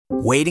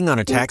Waiting on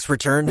a tax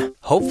return?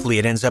 Hopefully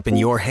it ends up in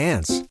your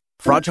hands.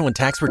 Fraudulent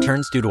tax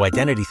returns due to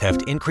identity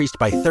theft increased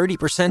by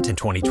 30% in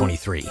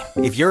 2023.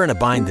 If you're in a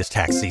bind this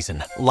tax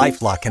season,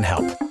 LifeLock can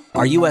help.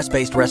 Our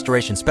U.S.-based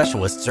restoration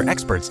specialists are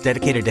experts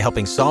dedicated to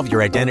helping solve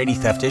your identity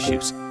theft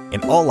issues.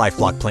 And all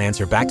LifeLock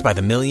plans are backed by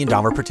the $1 Million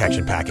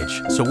Protection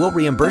Package. So we'll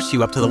reimburse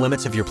you up to the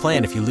limits of your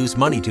plan if you lose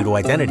money due to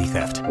identity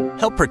theft.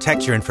 Help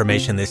protect your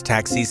information this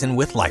tax season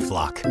with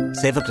LifeLock.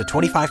 Save up to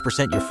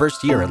 25% your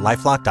first year at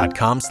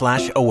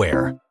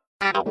LifeLock.com/aware.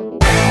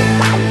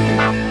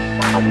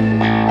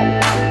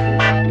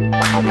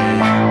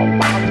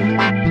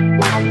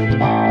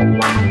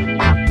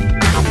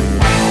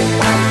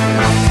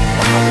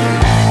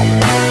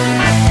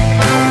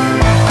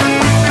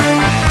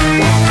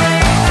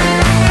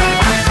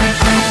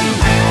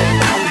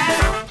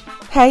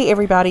 Hey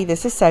everybody,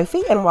 this is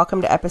Sophie and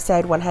welcome to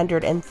episode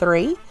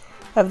 103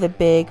 of the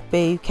Big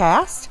Boo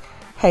Cast.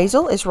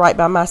 Hazel is right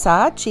by my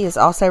side. She is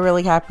also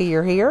really happy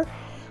you're here.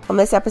 On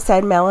this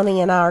episode,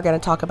 Melanie and I are going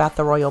to talk about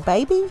the royal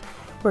baby.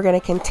 We're going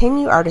to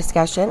continue our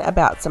discussion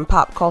about some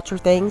pop culture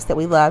things that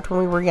we loved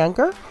when we were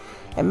younger.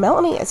 And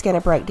Melanie is going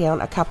to break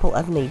down a couple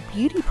of new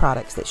beauty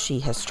products that she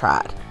has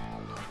tried.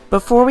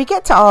 Before we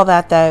get to all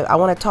that though, I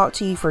want to talk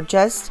to you for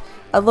just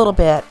a little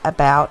bit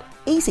about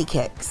Easy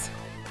Kicks.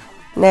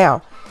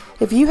 Now,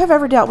 if you have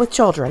ever dealt with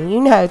children,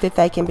 you know that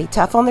they can be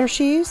tough on their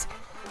shoes.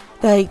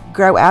 They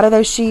grow out of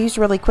those shoes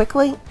really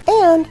quickly,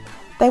 and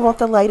they want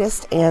the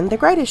latest and the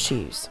greatest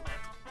shoes.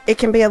 It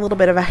can be a little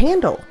bit of a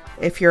handle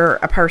if you're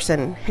a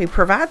person who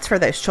provides for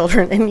those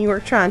children and you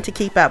are trying to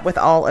keep up with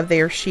all of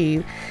their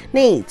shoe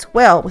needs.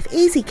 Well, with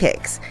Easy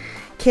Kicks,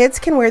 kids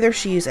can wear their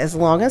shoes as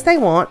long as they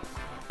want,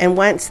 and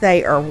once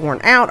they are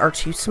worn out or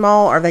too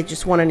small or they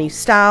just want a new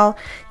style,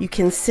 you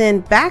can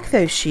send back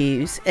those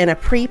shoes in a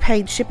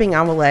prepaid shipping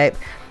envelope,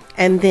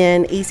 and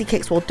then Easy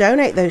Kicks will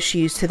donate those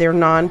shoes to their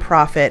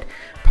nonprofit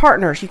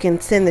partners. You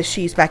can send the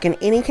shoes back in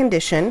any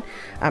condition,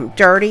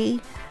 dirty,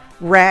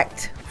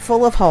 wrecked,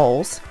 full of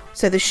holes.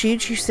 So the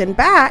shoes you send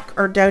back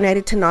are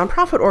donated to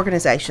nonprofit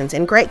organizations.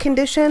 In great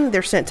condition,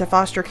 they're sent to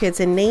foster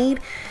kids in need.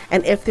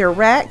 And if they're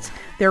wrecked,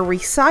 they're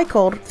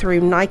recycled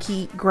through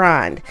Nike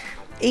Grind.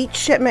 Each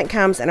shipment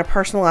comes in a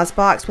personalized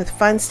box with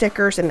fun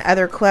stickers and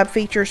other club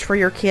features for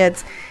your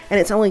kids. And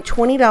it's only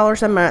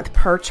 $20 a month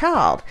per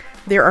child.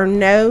 There are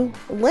no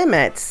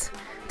limits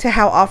to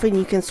how often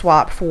you can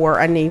swap for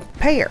a new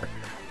pair.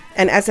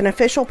 And as an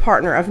official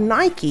partner of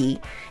Nike,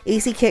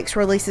 Easy Kicks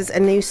releases a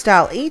new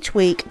style each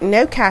week,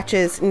 no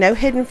catches, no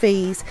hidden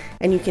fees,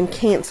 and you can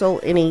cancel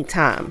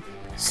anytime.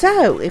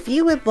 So if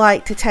you would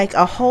like to take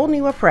a whole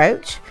new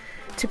approach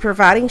to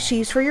providing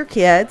shoes for your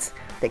kids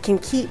that can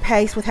keep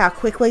pace with how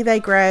quickly they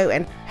grow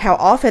and how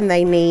often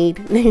they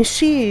need new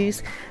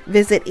shoes,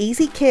 visit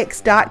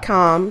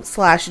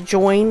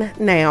easykicks.com/join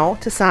now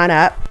to sign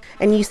up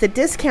and use the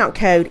discount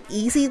code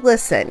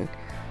EasyListen.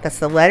 That's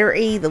the letter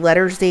E, the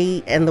letter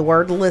Z, and the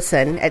word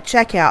listen at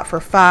checkout for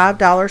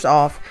 $5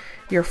 off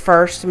your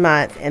first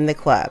month in the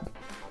club.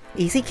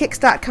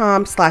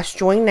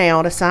 easykicks.com/join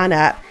now to sign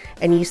up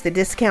and use the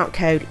discount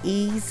code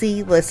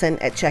EasyListen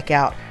at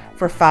checkout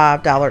for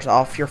 $5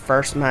 off your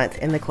first month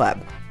in the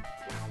club.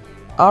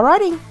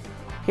 Alrighty,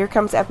 here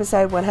comes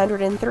episode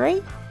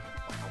 103.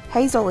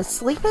 Hazel is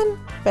sleeping,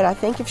 but I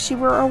think if she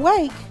were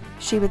awake,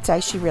 she would say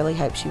she really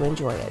hopes you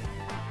enjoy it.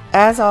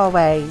 As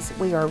always,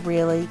 we are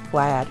really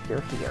glad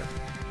you're here.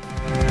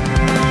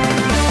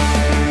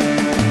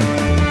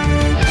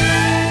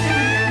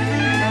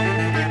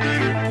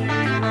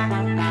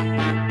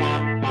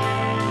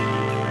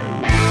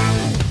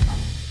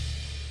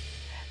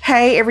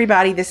 Hey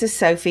everybody, this is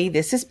Sophie.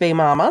 This is Boo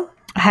Mama.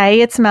 Hey,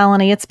 it's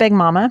Melanie. It's Big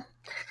Mama.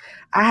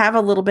 I have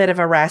a little bit of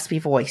a raspy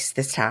voice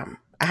this time.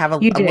 I have a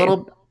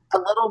little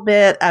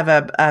bit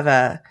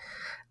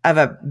of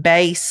a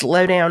bass,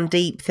 low down,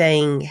 deep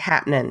thing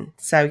happening.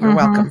 So you're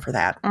welcome for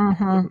that.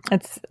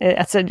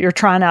 Mm-hmm. You're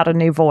trying out a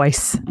new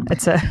voice.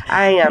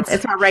 I am.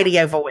 It's my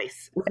radio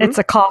voice. Mm-hmm. It's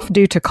a cough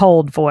due to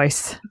cold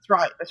voice.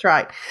 That's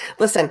right.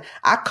 Listen,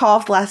 I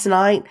coughed last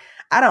night.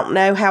 I don't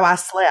know how I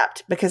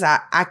slept because I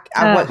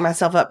woke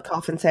myself up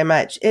coughing so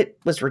much. It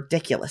was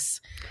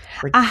ridiculous.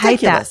 I hate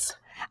that.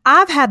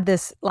 I've had,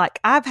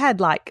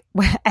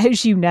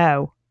 as you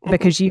know,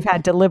 because you've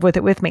had to live with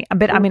it with me.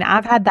 But I mean,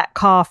 I've had that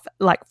cough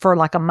for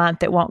a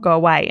month. It won't go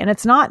away. And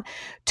it's not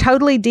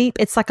totally deep.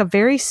 It's like a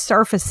very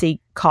surfacey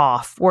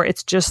cough where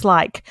it's just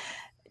I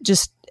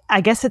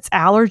guess it's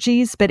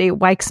allergies, but it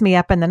wakes me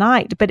up in the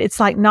night. But it's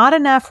not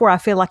enough where I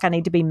feel like I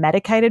need to be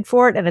medicated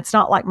for it. And it's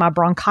not like my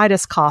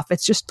bronchitis cough.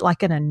 It's just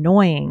like an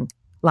annoying,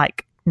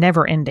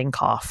 never ending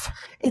cough.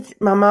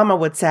 My mama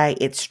would say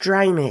it's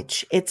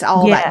drainage. It's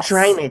all that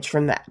drainage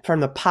from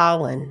the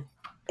pollen.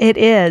 It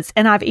is.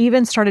 And I've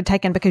even started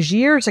taking, because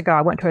years ago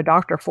I went to a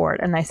doctor for it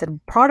and they said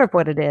part of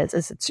what it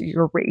is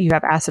you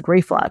have acid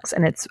reflux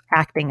and it's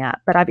acting up.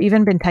 But I've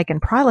even been taking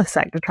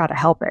Prilosec to try to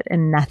help it,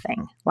 and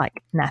nothing.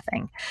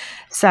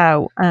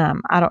 So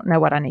I don't know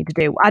what I need to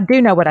do. I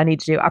do know what I need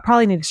to do. I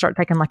probably need to start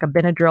taking like a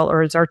Benadryl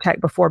or a Zyrtec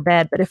before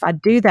bed. But if I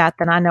do that,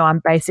 then I know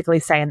I'm basically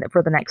saying that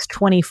for the next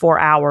 24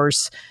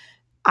 hours,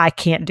 I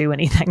can't do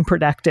anything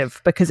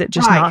productive because it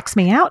just knocks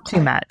me out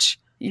too much.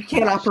 You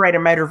can't operate a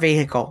motor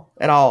vehicle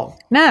at all.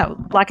 No,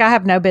 like I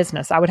have no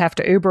business. I would have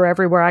to Uber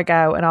everywhere I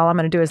go, and all I'm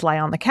going to do is lay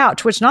on the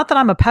couch, which not that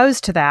I'm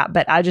opposed to that,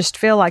 but I just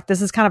feel like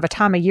this is kind of a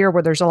time of year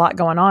where there's a lot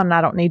going on, and I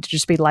don't need to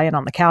just be laying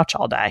on the couch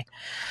all day.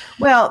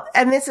 Well,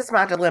 and this is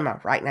my dilemma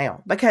right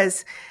now,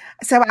 because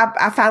so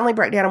I finally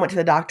broke down and went to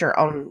the doctor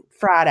on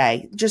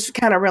Friday, just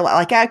kind of realize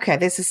like, okay,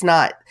 this is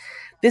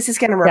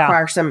going to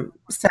require some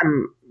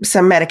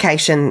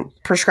medication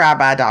prescribed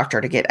by a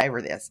doctor to get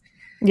over this.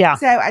 Yeah.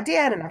 So I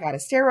did, and I got a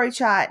steroid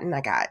shot, and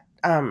I got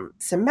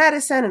some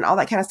medicine and all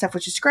that kind of stuff,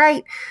 which is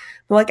great.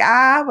 But like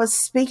I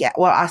spoke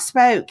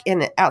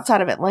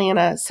outside of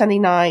Atlanta Sunday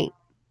night.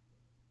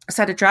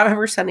 So I had to drive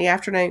over Sunday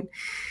afternoon,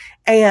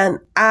 and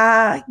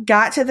I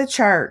got to the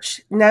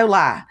church. No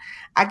lie.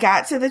 I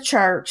got to the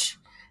church.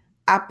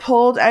 I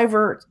pulled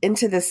over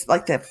into this,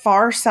 like the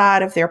far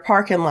side of their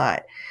parking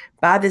lot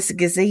by this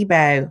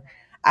gazebo.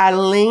 I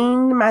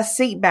leaned my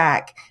seat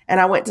back and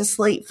I went to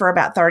sleep for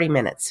about 30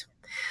 minutes.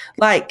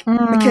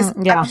 Because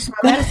my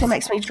medicine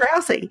makes me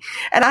drowsy.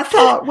 And I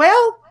thought,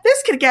 well,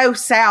 this could go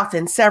south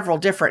in several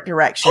different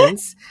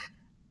directions.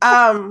 But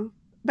I'm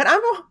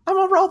going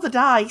to roll the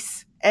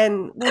dice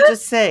and we'll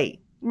just see.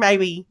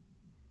 Maybe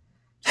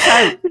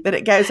hope that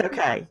it goes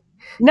okay.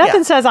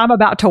 Nothing says I'm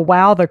about to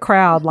wow the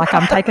crowd like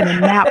I'm taking a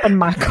nap in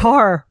my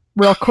car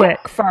real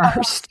quick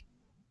first.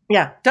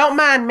 Yeah. Don't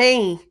mind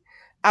me.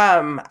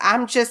 I'm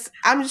going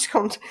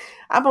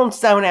to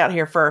zone out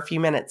here for a few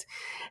minutes.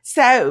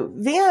 So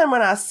then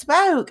when I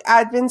spoke,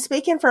 I'd been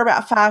speaking for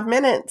about 5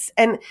 minutes,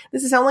 and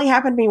this has only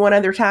happened to me one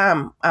other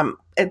time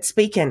at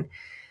speaking,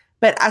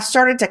 but I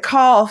started to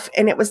cough,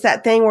 and it was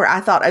that thing where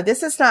I thought, oh,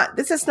 this is not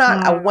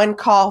a one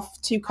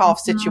cough, two cough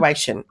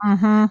situation.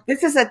 Mm-hmm.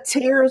 This is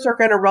tears are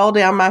going to roll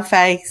down my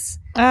face.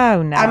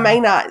 Oh no. I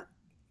may not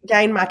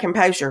gain my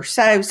composure.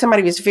 So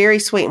somebody was very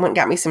sweet and went and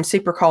got me some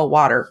super cold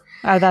water.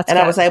 Oh, that's and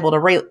good. I was able to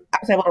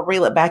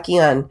reel it back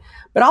in.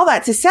 But all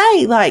that to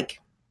say, like,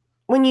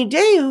 when you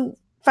do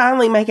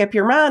finally make up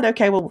your mind,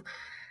 okay, well,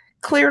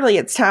 clearly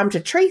it's time to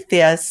treat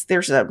this.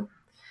 There's a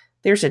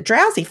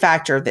drowsy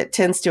factor that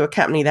tends to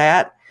accompany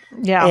that.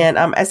 Yeah.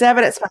 And as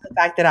evidenced by the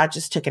fact that I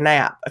just took a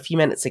nap a few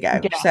minutes ago.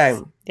 Yes.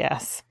 So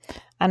yes,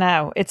 I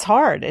know it's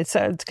hard. It's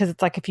because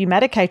it's like if you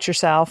medicate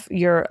yourself,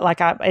 you're like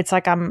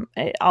I'm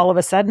all of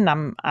a sudden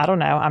am I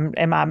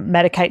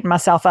medicating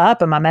myself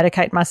up? Am I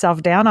medicating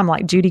myself down? I'm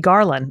like Judy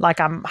Garland.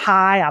 Like I'm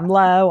high, I'm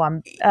low,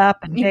 I'm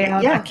up and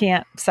down. Yeah. I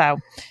can't. So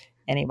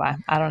anyway,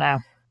 I don't know.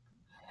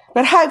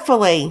 But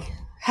hopefully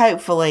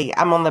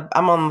I'm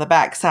on the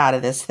back side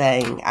of this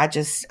thing. I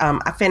just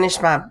I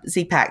finished my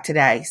Z-Pack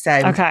today, so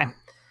okay.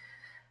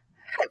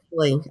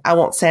 Hopefully I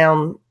won't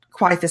sound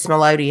quite this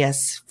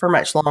melodious for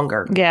much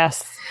longer.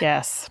 Yes.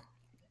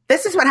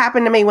 This is what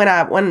happened to me when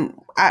I wrote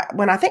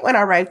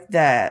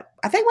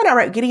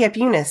Giddy Up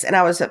Eunice, and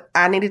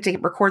I needed to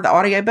record the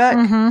audiobook.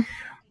 Mm-hmm.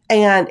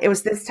 And it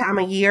was this time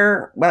of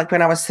year, like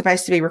when I was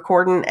supposed to be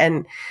recording,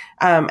 and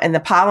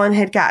the pollen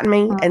had gotten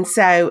me. Mm-hmm. And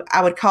so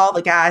I would call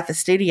the guy at the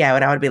studio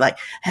and I would be like,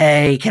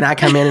 hey, can I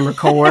come in and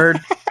record?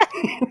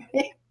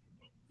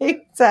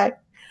 He'd say,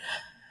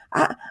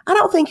 I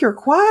don't think you're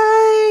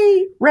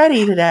quite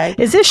ready today.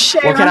 Is this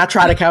Sharon? Well, can I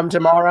try to come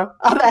tomorrow?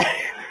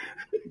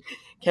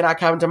 Can I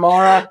come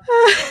tomorrow?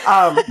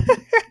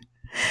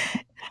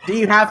 Do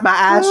you have my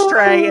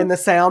ashtray in the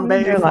sound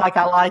booth like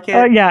I like it?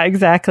 Oh, yeah,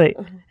 exactly.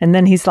 And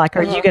then he's like,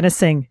 are you going to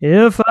sing,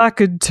 If I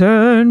Could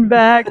Turn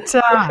Back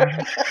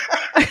Time?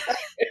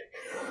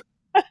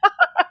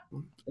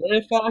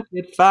 If I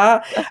could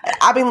find...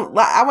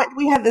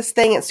 we had this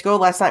thing at school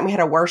last night. We had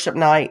a worship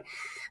night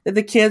that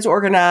the kids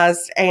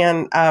organized.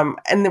 And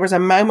there was a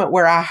moment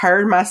where I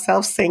heard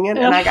myself singing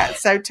and I got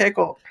so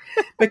tickled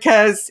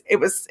because it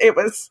was,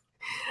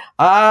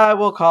 I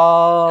will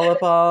call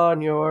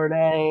upon your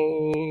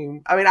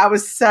name. I mean, I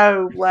was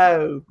so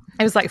low.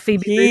 It was like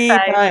Phoebe Keep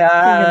Buffay. my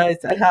eyes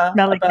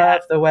Smelly above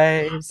cat. the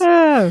waves.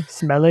 Oh,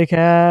 smelly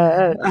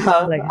cat.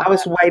 I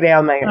was way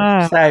down there.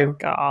 Oh, so,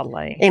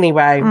 golly.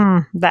 anyway.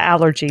 The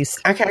allergies.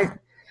 Okay.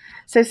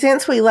 So,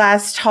 since we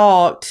last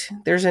talked,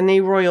 there's a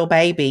new royal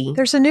baby.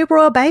 There's a new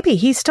royal baby.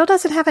 He still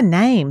doesn't have a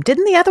name.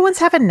 Didn't the other ones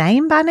have a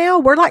name by now?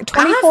 We're like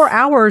 24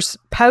 hours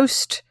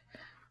post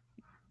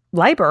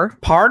labor.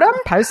 Pardon?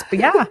 Post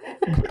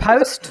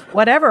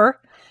whatever.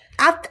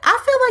 I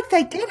feel like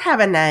they did have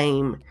a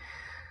name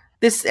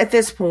at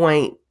this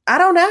point. I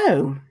don't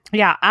know.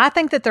 Yeah, I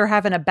think that they're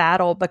having a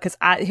battle because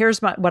here's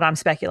what I'm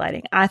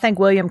speculating. I think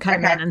William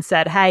came in and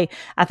said, hey,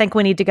 I think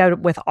we need to go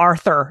with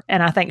Arthur.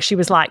 And I think she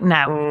was like,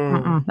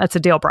 no, that's a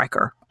deal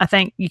breaker. I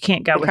think you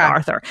can't go with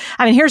Arthur.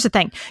 I mean, here's the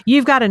thing.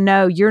 You've got to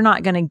know you're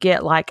not going to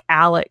get like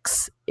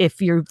Alex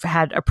if you've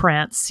had a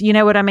Prince. You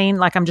know what I mean?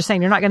 Like, I'm just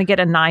saying, you're not going to get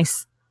a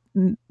nice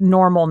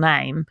normal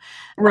name.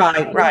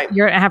 Right.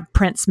 You're going to have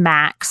Prince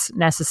Max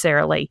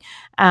necessarily.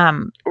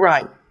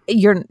 Right.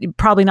 You're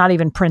probably not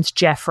even Prince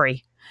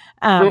Jeffrey.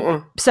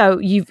 So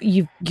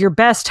your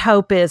best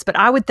hope is, but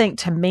I would think,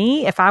 to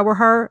me, if I were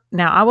her,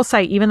 now I will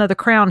say, even though the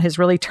Crown has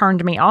really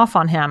turned me off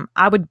on him,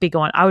 I would be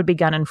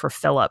gunning for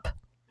Philip.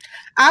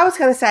 I was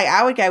going to say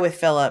I would go with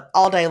Philip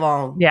all day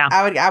long. Yeah.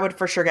 I would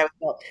for sure go with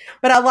Philip.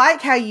 But I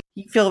like how you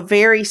feel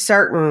very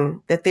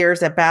certain that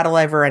there's a battle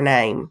over a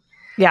name.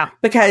 Yeah.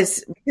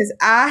 Because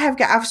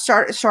I've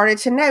started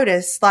to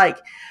notice, like,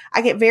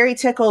 I get very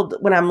tickled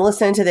when I'm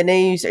listening to the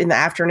news in the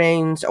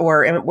afternoons,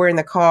 or we're in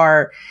the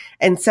car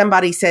and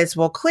somebody says,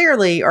 well,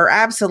 clearly or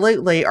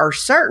absolutely or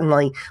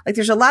certainly. Like,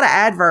 there's a lot of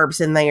adverbs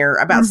in there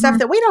about stuff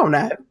that we don't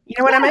know. You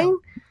know what I mean?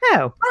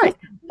 No. Right.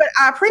 But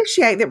I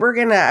appreciate that we're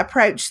going to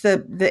approach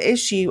the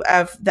issue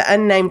of the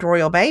unnamed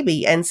royal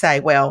baby and say,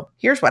 well,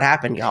 here's what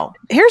happened, y'all.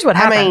 Here's what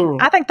happened. I mean,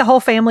 I think the whole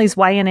family's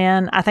weighing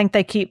in. I think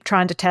they keep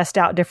trying to test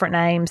out different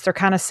names. They're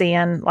kind of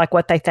seeing like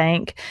what they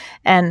think.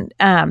 And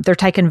they're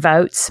taking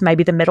votes.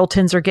 Maybe the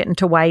Middletons are getting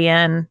to weigh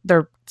in.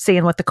 They're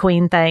seeing what the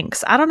Queen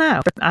thinks. I don't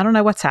know. I don't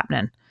know what's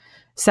happening.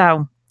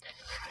 So.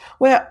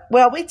 Well,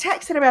 we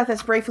texted about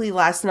this briefly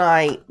last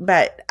night,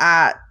 but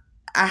I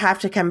have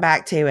to come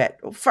back to it.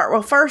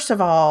 First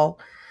of all,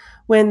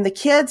 when the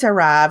kids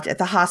arrived at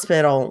the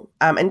hospital,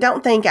 and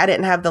don't think I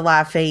didn't have the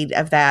live feed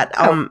of that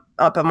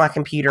up on my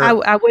computer.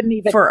 I wouldn't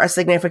even, for a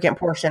significant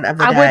portion of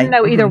the day. I wouldn't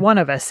know either one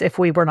of us if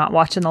we were not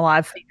watching the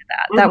live feed of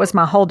that. That was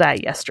my whole day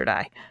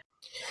yesterday.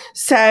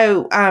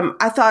 So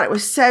I thought it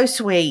was so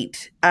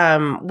sweet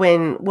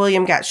when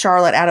William got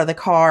Charlotte out of the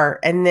car,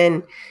 and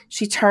then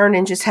she turned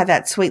and just had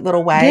that sweet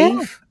little wave.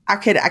 Yeah.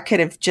 I could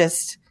have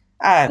just.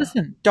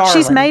 Listen, darling.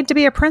 She's made to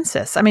be a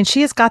princess. I mean, she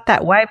has got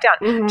that wave down.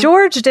 Mm-hmm.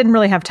 George didn't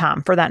really have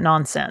time for that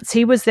nonsense.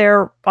 He was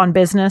there on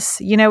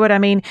business. You know what I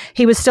mean?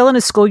 He was still in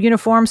his school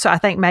uniform. So I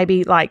think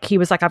maybe like he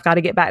was like, I've got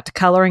to get back to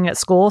coloring at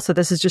school. So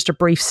this is just a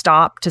brief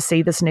stop to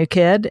see this new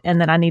kid.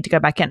 And then I need to go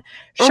back in.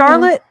 Mm-hmm.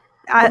 Charlotte,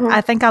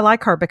 I think I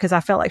like her because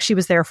I felt like she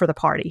was there for the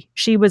party.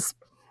 She was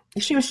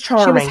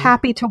charming. She was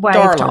happy to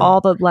wave to all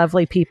the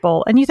lovely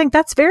people. And you think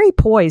that's very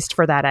poised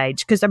for that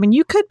age. Because, I mean,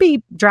 you could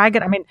be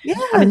dragging,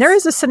 there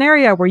is a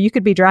scenario where you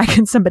could be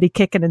dragging somebody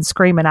kicking and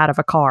screaming out of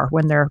a car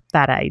when they're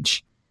that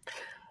age.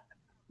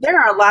 There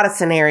are a lot of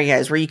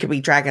scenarios where you could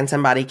be dragging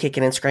somebody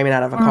kicking and screaming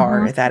out of a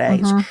car at that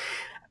age. Mm-hmm.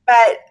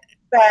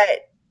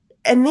 But,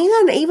 and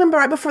then even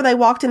right before they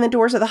walked in the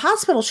doors of the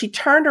hospital, she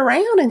turned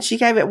around and she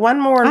gave it one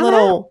more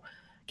little...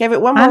 Gave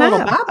it one more little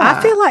bye-bye.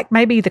 I feel like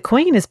maybe the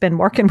Queen has been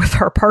working with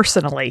her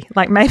personally.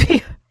 Like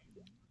maybe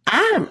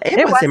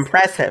it was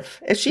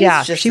impressive.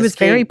 She was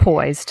very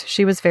poised.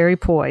 She was very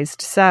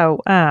poised.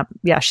 So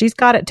she's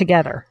got it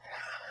together.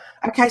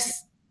 Okay,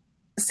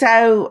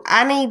 so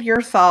I need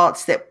your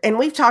thoughts and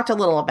we've talked a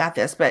little about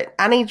this, but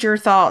I need your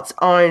thoughts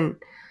on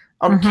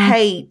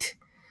Kate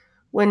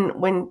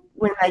when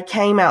they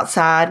came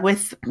outside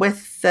with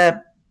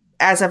the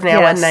as of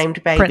now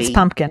unnamed baby, Prince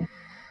Pumpkin.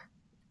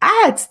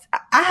 I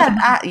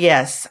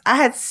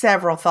had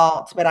several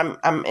thoughts, but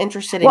I'm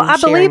interested in Well, I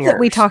believe yours. that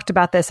we talked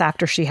about this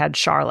after she had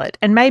Charlotte,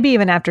 and maybe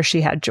even after she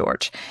had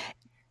George.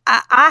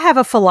 I have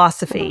a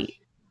philosophy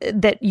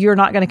that you're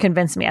not going to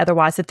convince me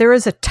otherwise, that there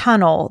is a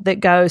tunnel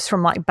that goes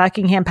from like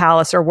Buckingham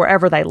Palace or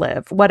wherever they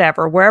live,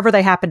 wherever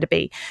they happen to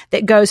be,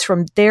 that goes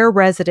from their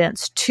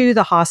residence to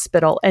the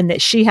hospital, and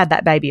that she had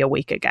that baby a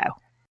week ago.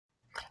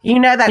 You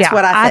know, that's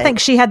what I think. I think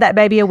she had that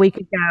baby a week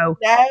ago.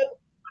 No,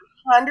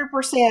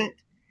 100%.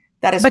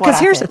 That is because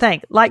here's the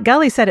thing, like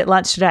Gully said at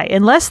lunch today,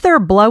 unless they're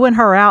blowing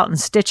her out and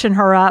stitching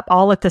her up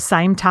all at the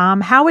same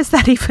time, how is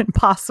that even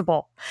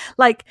possible?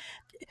 Like,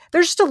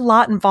 there's just a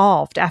lot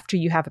involved after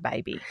you have a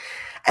baby.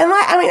 And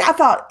I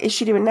thought, is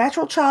she doing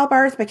natural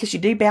childbirth? Because you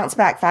do bounce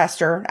back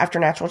faster after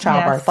natural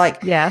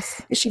childbirth.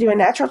 Yes. Is she doing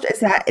natural?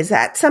 Is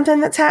that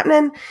something that's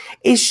happening?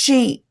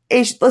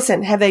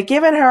 Listen, have they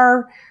given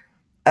her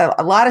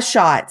a lot of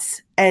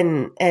shots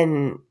and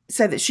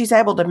so that she's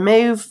able to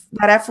move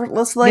that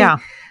effortlessly? Yeah.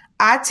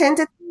 I tend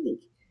to think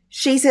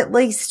she's at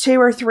least 2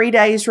 or 3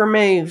 days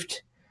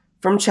removed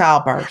from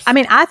childbirth. I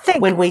mean, I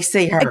think when we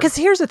see her, because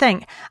here's the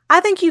thing, I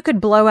think you could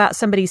blow out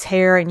somebody's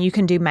hair and you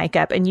can do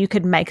makeup and you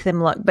could make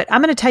them look, but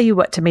I'm going to tell you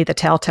what to me the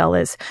telltale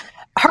is.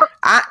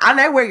 I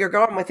know where you're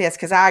going with this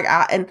because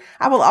I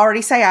will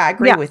already say I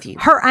agree with you.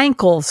 Her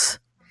ankles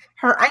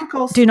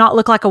do not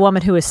look like a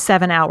woman who is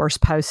 7 hours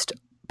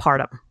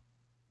postpartum.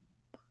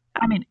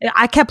 I mean,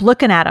 I kept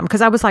looking at them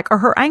because I was like, are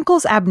her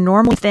ankles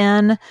abnormally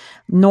thin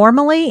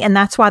normally? And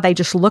that's why they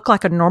just look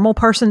like a normal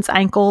person's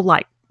ankle,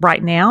 like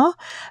right now.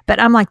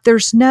 But I'm like,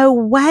 there's no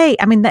way.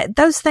 I mean,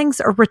 those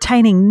things are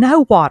retaining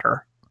no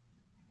water.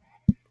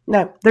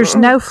 No. There's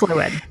no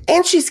fluid.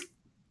 And she's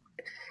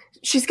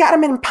got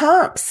them in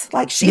pumps.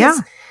 Like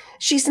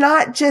she's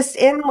not just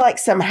in like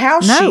some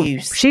house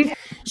shoes.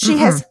 She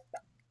has.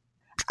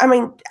 I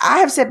mean, I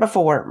have said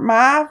before,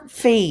 my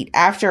feet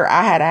after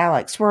I had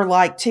Alex were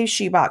like 2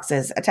 shoe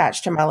boxes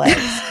attached to my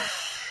legs.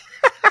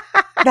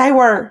 They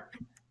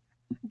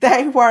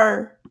They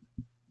were,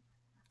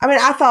 I mean,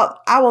 I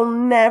thought I will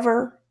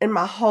never in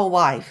my whole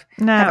life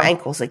have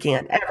ankles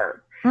again,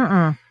 ever.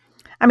 Mm-mm.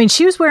 I mean,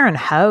 she was wearing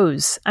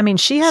hose. I mean,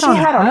 she had on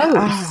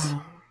hose.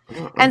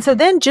 And so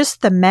then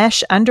just the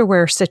mesh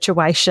underwear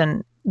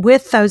situation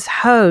with those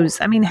hose.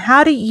 I mean,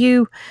 how do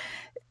you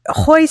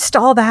hoist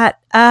all that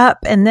up?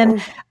 And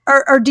then,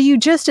 or do you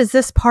just, is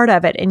this part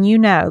of it? And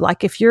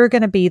like if you're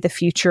going to be the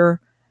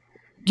future,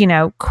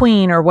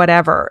 queen or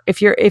whatever,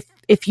 if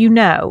you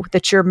know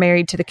that you're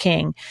married to the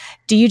king,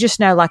 do you just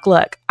know like,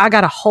 look, I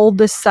got to hold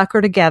this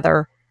sucker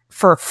together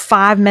for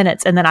 5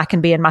 minutes and then I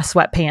can be in my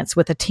sweatpants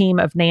with a team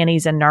of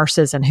nannies and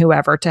nurses and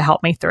whoever to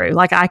help me through.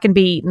 Like I can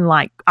be eating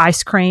like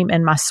ice cream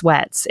in my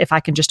sweats if I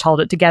can just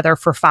hold it together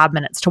for 5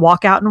 minutes to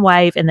walk out and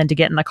wave and then to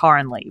get in the car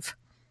and leave.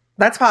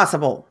 That's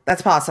possible.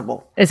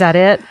 Is that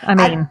it? I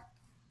mean,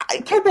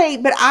 it could be,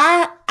 but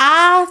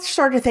I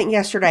started to think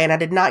yesterday and I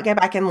did not go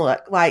back and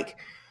look, like,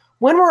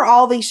 when were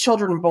all these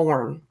children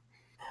born?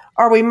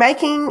 Are they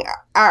making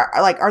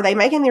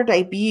their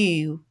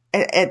debut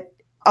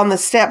on the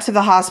steps of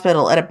the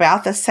hospital at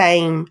about the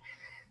same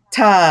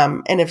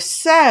time? And if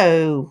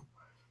so,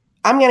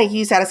 I'm going to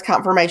use that as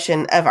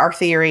confirmation of our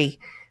theory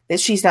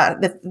that she's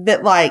not,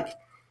 that like,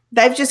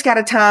 they've just got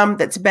a time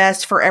that's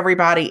best for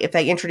everybody if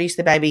they introduce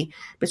the baby,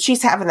 but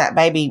she's having that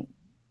baby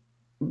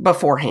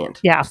beforehand.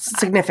 Yeah.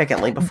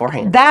 Significantly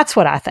beforehand. That's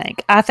what I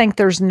think. I think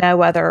there's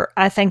no other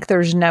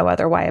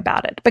way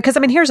about it. Because I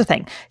mean, here's the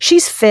thing.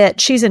 She's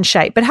fit, she's in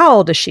shape, but how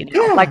old is she now?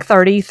 Yeah. Like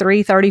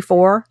 33,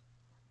 34?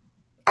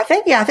 I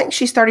think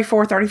she's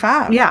 34,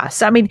 35. Yeah.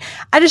 So, I mean,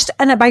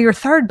 and by your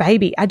third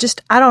baby, I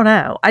don't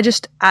know.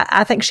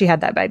 I think she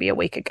had that baby a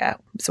week ago,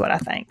 is what I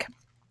think.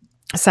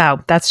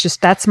 So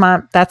that's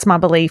my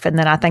belief. And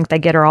then I think they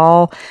get her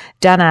all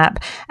done up.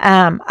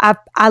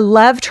 I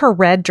loved her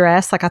red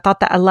dress. Like I thought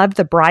that I loved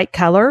the bright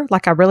color.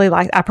 Like I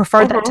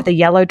preferred that to the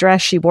yellow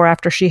dress she wore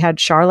after she had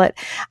Charlotte.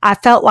 I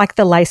felt like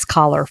the lace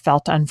collar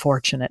felt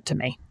unfortunate to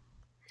me.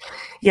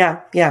 Yeah.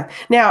 Yeah.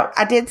 Now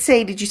did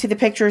you see the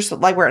pictures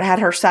like where it had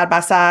her side by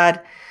side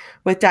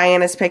with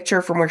Diana's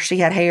picture from where she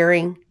had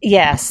Harry?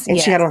 Yes. And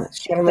she had on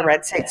the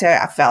red suit. So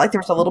I felt like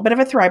there was a little bit of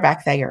a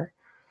throwback there.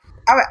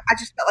 I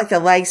just felt like the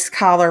lace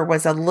collar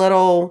was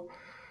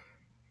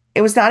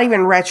it was not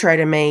even retro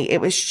to me. It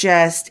was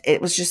just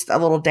a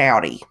little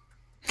dowdy.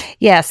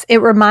 Yes.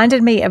 It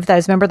reminded me of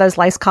remember those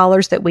lace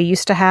collars that we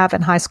used to have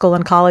in high school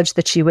and college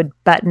that you would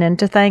button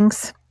into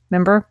things?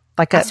 Remember?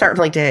 I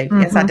certainly do.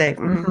 Mm-hmm, yes, I do.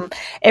 Mm-hmm.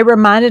 It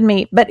reminded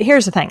me, but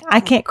here's the thing. I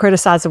can't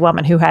criticize a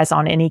woman who has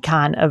on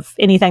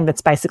anything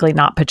that's basically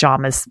not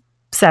pajamas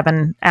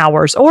 7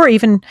 hours, or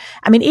even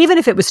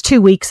if it was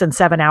 2 weeks and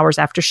 7 hours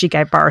after she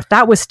gave birth,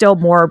 that was still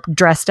more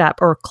dressed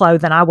up or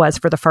clothed than I was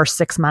for the first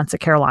 6 months of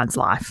Caroline's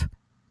life.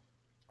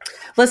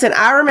 Listen,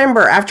 I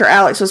remember after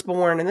Alex was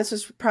born, and this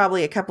was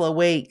probably a couple of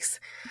weeks,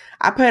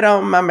 I put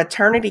on my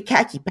maternity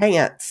khaki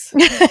pants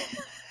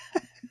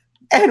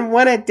and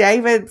one of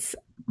David's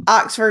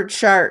Oxford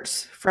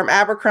shirts from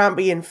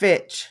Abercrombie and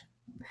Fitch.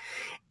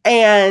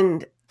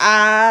 And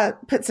I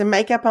put some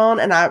makeup on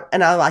and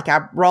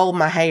I rolled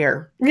my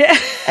hair. Yeah.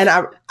 And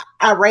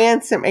I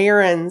ran some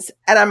errands.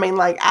 And I mean,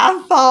 like,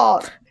 I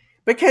thought,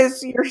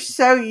 because you're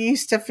so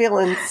used to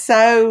feeling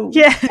so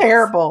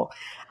terrible.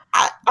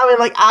 I mean,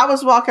 like, I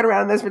was walking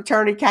around in those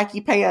maternity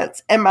khaki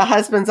pants and my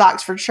husband's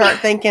Oxford shirt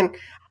thinking,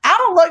 I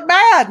don't look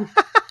bad.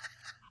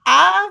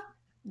 I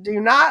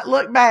do not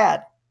look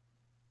bad.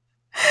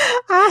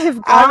 I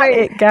have got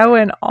it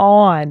going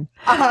on.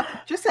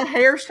 Just a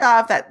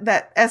hairstyle of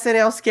that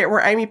SNL skit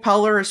where Amy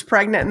Poehler is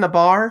pregnant in the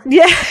bar.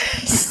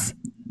 Yes.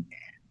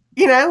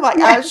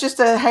 I was just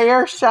a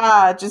hair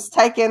shy, just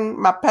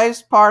taking my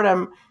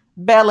postpartum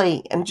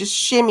belly and just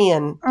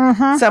shimmying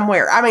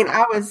somewhere. I mean,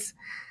 I was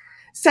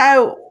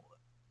so,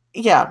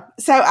 yeah.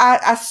 So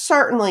I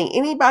certainly,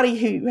 anybody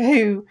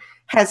who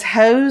has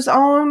hose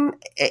on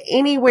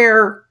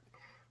anywhere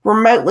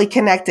remotely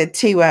connected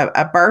to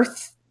a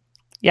birth,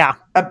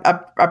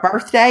 a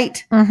birth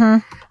date. Mm-hmm.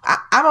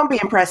 I'm going to be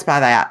impressed by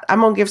that.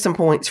 I'm going to give some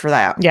points for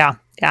that. Yeah.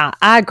 Yeah,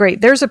 I agree.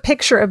 There's a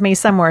picture of me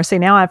somewhere. See,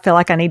 now I feel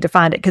like I need to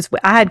find it because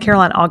I had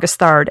Caroline August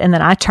 3rd and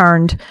then I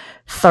turned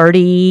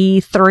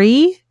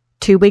 33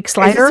 2 weeks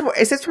later.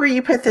 Is this where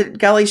you put the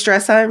Gully's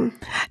dress on?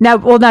 No,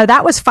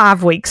 that was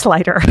 5 weeks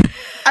later.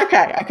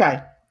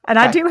 Okay. And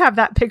I do have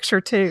that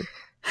picture too.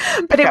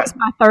 But it was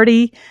my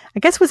 30, I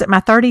guess, was it my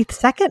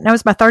 32nd? No, it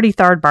was my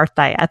 33rd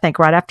birthday, I think,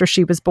 right after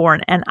she was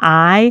born. And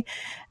I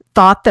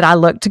thought that I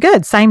looked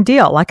good. Same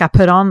deal. Like I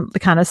put on the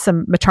kind of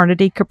some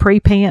maternity capri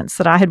pants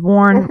that I had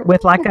worn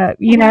with like a,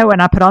 and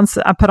I put on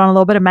a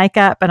little bit of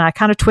makeup and I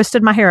kind of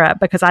twisted my hair up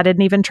because I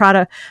didn't even try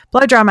to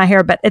blow dry my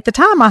hair. But at the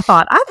time I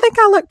thought, I think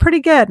I look pretty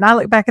good. And I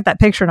look back at that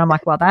picture and I'm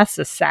like, well, that's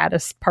the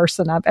saddest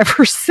person I've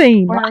ever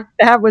seen. Like,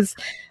 that was.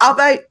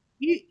 Although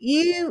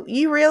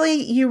you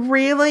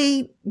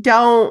really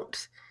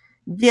don't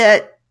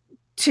get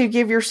to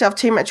give yourself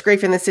too much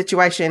grief in this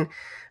situation,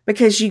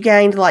 because you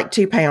gained like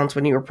 2 pounds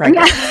when you were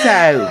pregnant.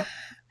 So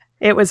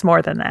It was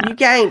more than that. You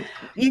gained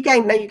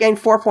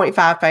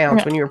 4.5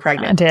 pounds when you were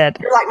pregnant. I did.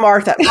 You're like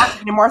Martha.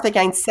 Martha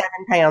gained 7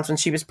 pounds when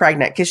she was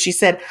pregnant because she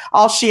said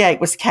all she ate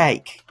was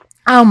cake.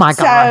 Oh my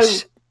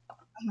gosh.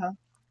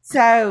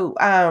 So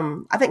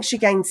I think she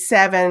gained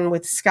 7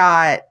 with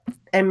Scott,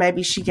 and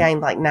maybe she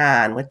gained like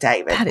 9 with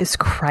David. That is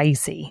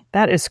crazy.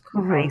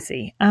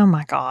 Mm-hmm. Oh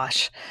my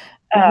gosh.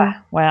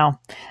 Well,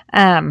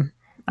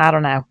 I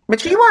don't know.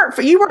 But you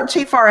weren't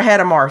too far ahead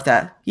of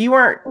Martha. You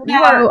were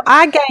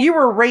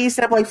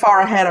reasonably far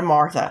ahead of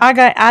Martha.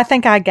 I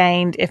think I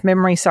gained, if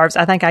memory serves,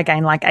 I think I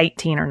gained like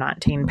 18 or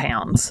 19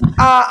 pounds.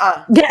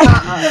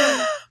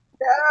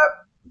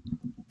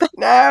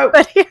 No.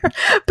 But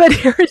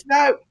here's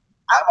no.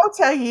 I will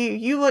tell you,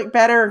 you look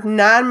better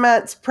 9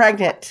 months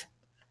pregnant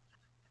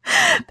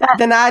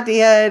than I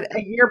did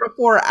a year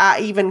before I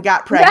even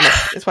got pregnant.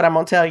 Is what I'm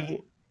going to tell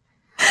you.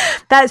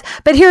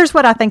 But here's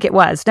what I think it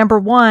was. Number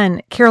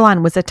one,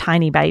 Caroline was a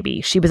tiny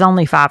baby. She was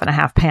only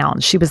 5.5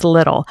 pounds. She was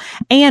little.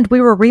 And we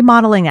were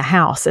remodeling a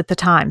house at the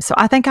time. So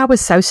I think I was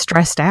so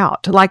stressed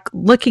out. Like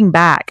looking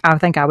back, I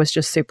think I was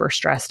just super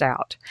stressed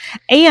out.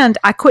 And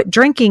I quit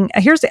drinking.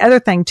 Here's the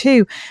other thing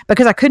too,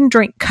 because I couldn't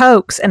drink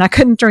Cokes and I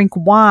couldn't drink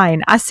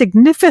wine. I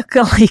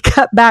significantly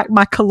cut back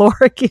my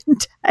caloric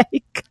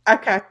intake.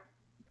 Okay.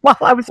 While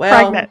I was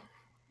pregnant.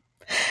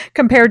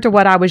 Compared to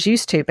what I was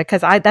used to,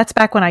 because that's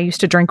back when I used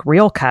to drink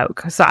real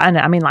Coke. So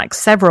I mean like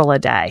several a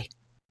day,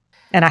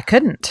 and I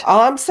couldn't.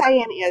 All I'm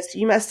saying is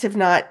you must have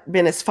not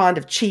been as fond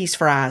of cheese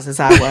fries as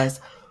I was.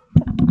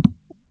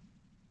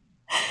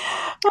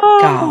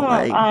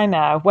 Golly. I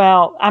know.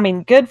 Well, I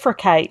mean, good for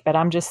Kate, but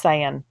I'm just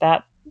saying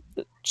that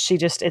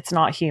it's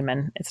not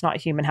human. It's not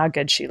human how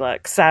good she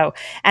looks. So,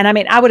 and I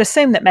mean, I would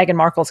assume that Meghan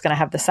Markle's going to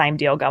have the same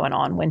deal going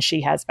on when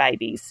she has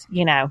babies,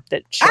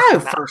 that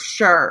for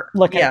sure.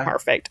 Looking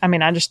perfect. I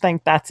mean, I just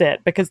think that's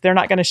it, because they're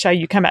not going to show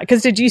you come out.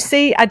 Because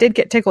I did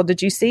get tickled.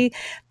 Did you see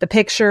the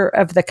picture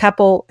of the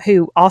couple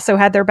who also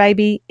had their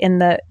baby in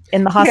the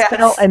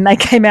hospital, and they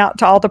came out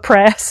to all the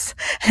press?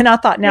 And I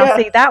thought,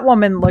 see, that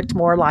woman looked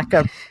more like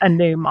a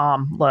new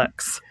mom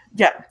looks.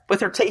 Yeah,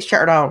 with her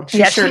T-shirt on.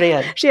 She sure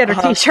did. She had her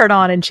T-shirt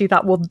on, and she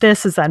thought, well,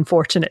 this is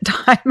unfortunate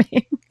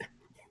timing.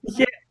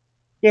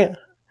 Yeah.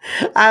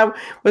 I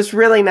was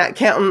really not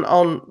counting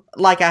on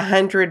like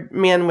 100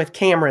 men with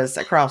cameras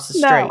across the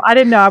street. No, I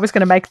didn't know I was going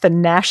to make the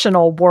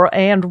national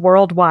and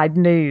worldwide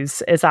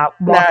news as I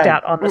walked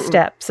out on the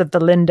steps of the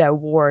Lindo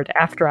ward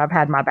after I've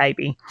had my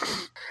baby.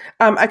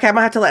 Okay, I'm going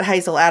to have to let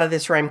Hazel out of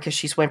this room because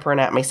she's whimpering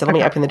at me. So let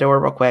me open the door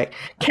real quick.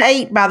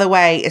 Kate, by the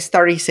way, is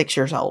 36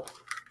 years old.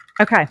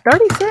 Okay,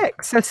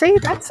 36. So see,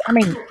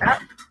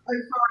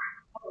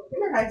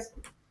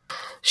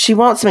 she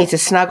wants me to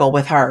snuggle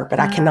with her, but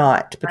I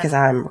cannot because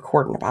I'm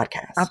recording a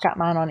podcast. I've got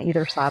mine on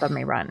either side of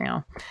me right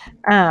now.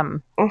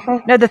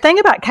 No, the thing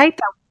about Kate,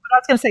 though, what I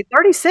was going to say,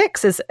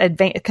 36 is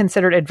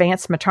considered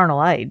advanced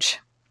maternal age.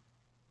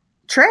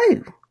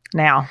 True.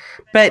 Now.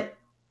 But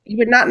you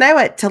would not know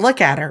it to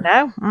look at her.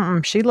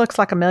 No, she looks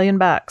like $1 million.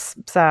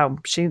 So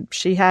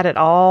she had it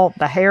all.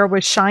 The hair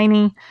was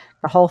shiny,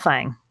 the whole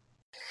thing.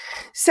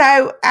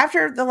 So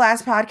after the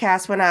last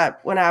podcast,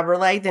 when I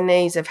relayed the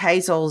news of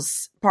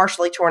Hazel's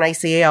partially torn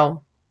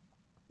ACL,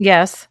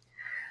 yes,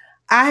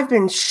 I have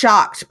been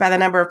shocked by the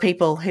number of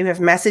people who have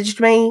messaged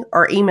me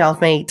or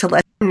emailed me to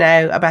let them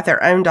know about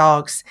their own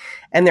dogs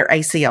and their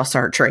ACL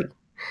surgery.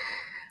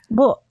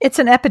 Well, it's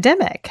an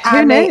epidemic.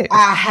 Who knew?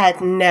 I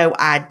had no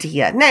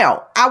idea.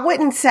 Now, I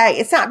wouldn't say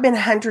it's not been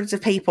hundreds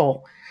of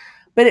people,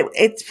 but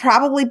it's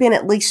probably been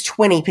at least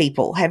 20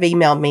 people have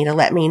emailed me to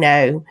let me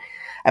know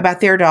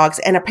about their dogs.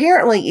 And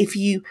apparently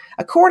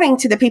according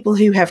to the people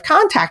who have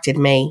contacted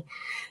me,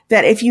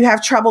 that if you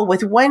have trouble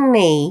with one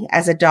knee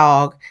as a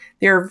dog,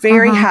 there are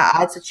very high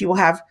odds that you will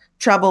have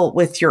trouble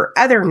with your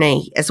other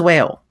knee as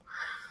well.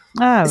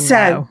 Oh,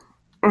 so,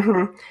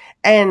 no.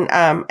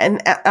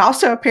 And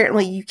also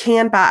apparently you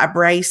can buy a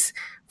brace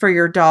for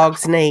your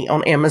dog's knee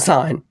on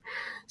Amazon.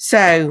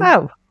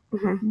 So,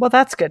 well,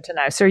 that's good to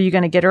know. So are you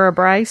going to get her a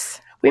brace?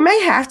 We may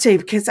have to,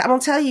 because I'm going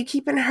to tell you,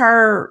 keeping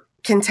her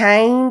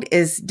contained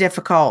is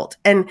difficult.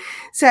 And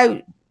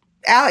so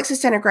Alex has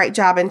done a great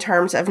job in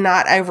terms of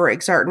not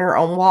overexerting her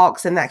on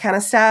walks and that kind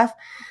of stuff.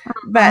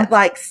 But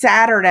like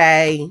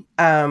Saturday,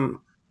 I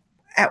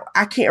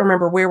can't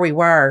remember where we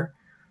were.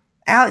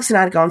 Alex and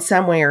I had gone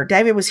somewhere.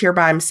 David was here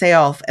by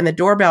himself and the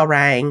doorbell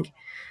rang.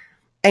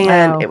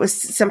 And it was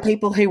some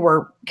people who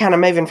were kind of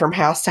moving from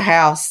house to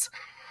house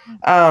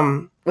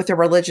with a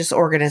religious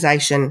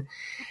organization.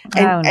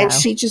 And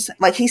she just,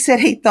 like he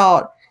said, he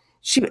thought,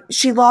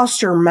 she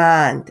lost her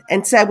mind.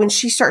 And so when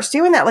she starts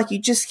doing that, like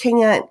you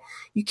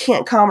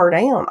can't calm her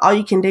down. All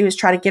you can do is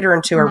try to get her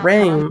into a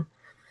room.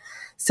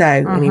 So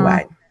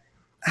anyway,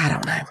 I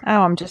don't know.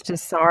 Oh, I'm just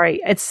as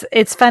sorry.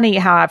 It's funny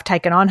how I've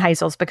taken on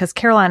Hazel's, because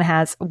Caroline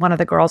has one of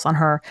the girls on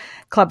her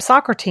club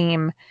soccer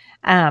team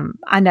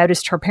I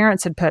noticed her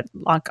parents had put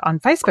like on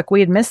Facebook, we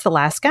had missed the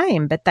last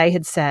game, but they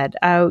had said,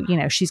 oh,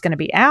 she's going to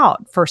be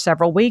out for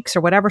several weeks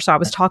or whatever. So I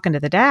was talking to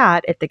the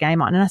dad at the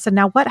game on, and I said,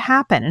 now what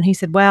happened? And he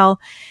said,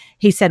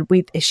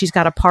 she's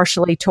got a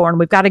partially torn,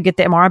 we've got to get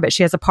the MRI, but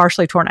she has a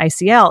partially torn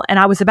ACL. And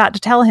I was about to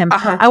tell him,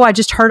 oh, I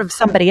just heard of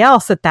somebody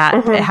else that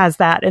has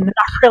that. And then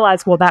I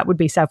realized, well, that would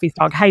be Sophie's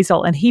dog,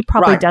 Hazel. And he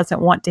probably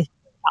doesn't want to hear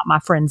about my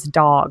friend's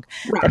dog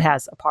that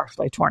has a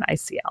partially torn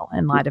ACL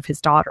in light of his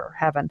daughter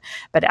having,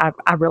 but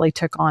I really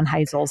took on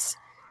Hazel's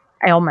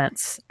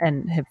ailments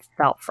and have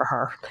felt for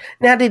her.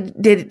 Now,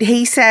 did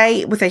he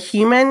say with a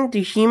human,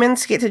 do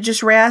humans get to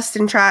just rest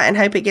and try and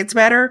hope it gets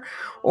better?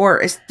 Or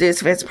if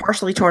it's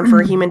partially torn for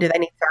a human, do they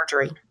need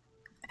surgery?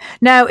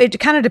 No, it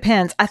kind of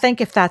depends. I think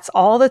if that's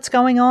all that's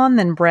going on,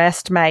 then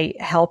rest may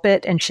help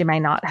it, and she may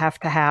not have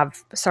to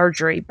have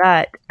surgery.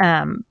 But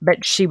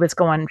she's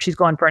going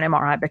for an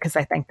MRI because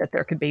they think that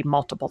there could be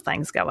multiple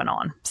things going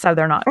on. So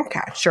they're not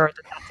sure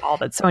that that's all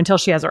that. So until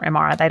she has her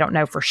MRI, they don't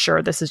know for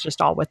sure. This is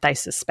just all what they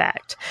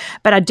suspect.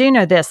 But I do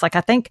know this, like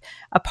I think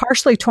a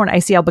partially torn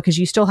ACL, because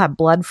you still have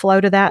blood flow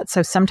to that.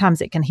 So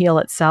sometimes it can heal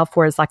itself.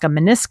 Whereas like a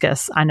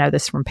meniscus, I know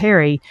this from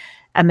Perry,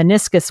 a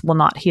meniscus will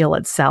not heal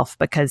itself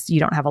because you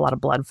don't have a lot of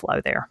blood flow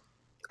there.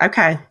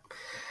 Okay.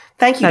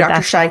 Thank you,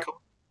 Dr.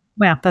 Schenkel.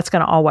 Well, that's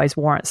going to always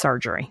warrant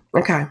surgery.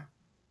 Okay.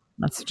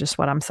 That's just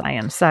what I'm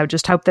saying. So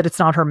just hope that it's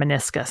not her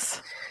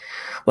meniscus.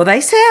 Well,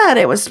 they said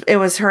it was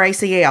her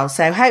ACL.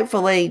 So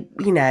hopefully,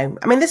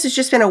 this has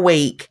just been a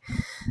week,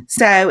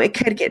 so it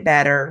could get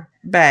better,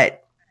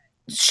 but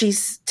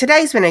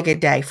today's been a good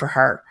day for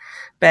her.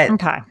 But,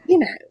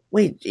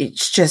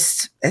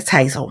 it's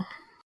Hazel.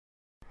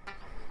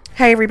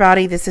 Hey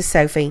everybody, this is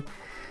Sophie.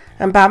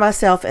 I'm by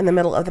myself in the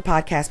middle of the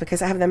podcast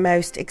because I have the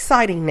most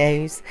exciting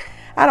news.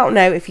 I don't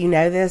know if you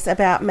know this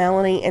about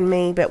Melanie and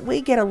me, but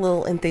we get a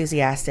little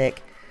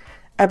enthusiastic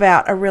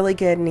about a really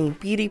good new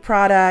beauty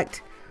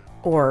product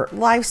or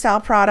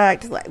lifestyle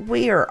product.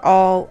 We are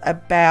all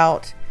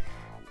about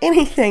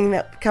anything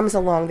that comes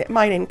along that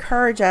might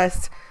encourage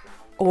us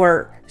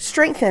or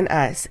strengthen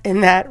us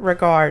in that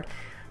regard.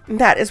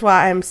 That is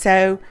why I'm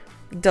so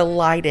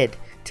delighted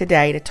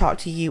today to talk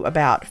to you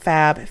about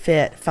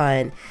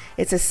FabFitFun.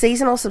 It's a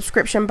seasonal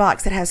subscription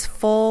box that has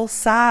full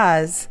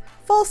size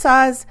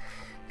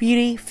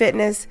beauty,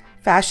 fitness,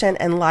 fashion,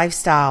 and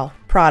lifestyle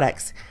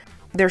products.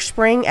 Their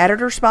spring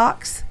editor's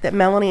box that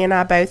Melanie and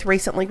I both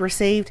recently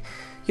received,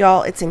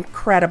 y'all, it's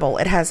incredible.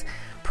 It has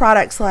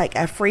products like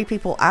a Free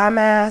People eye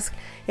mask.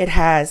 It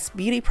has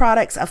beauty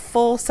products, a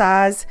full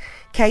size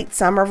Kate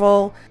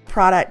Somerville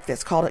product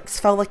that's called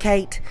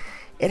Exfoliate.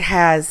 It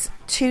has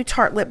 2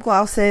 Tarte lip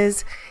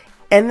glosses.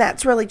 And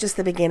that's really just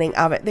the beginning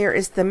of it. There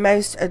is the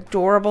most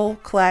adorable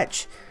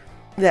clutch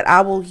that I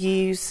will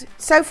use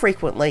so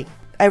frequently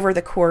over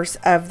the course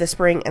of the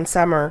spring and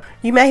summer.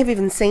 You may have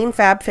even seen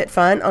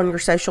FabFitFun on your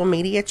social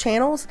media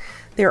channels.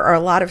 There are a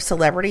lot of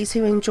celebrities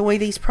who enjoy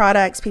these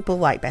products. People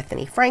like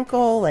Bethany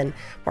Frankel and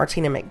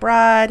Martina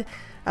McBride,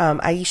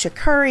 Aisha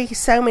Curry,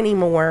 so many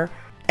more.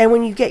 And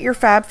when you get your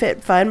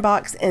FabFitFun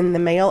box in the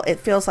mail, it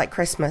feels like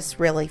Christmas,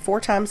 really,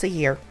 4 times a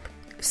year.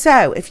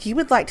 So if you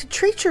would like to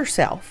treat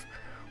yourself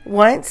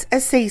once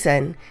a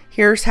season,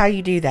 here's how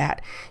you do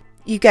that.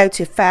 You go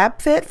to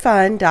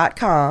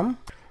fabfitfun.com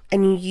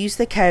and you use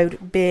the code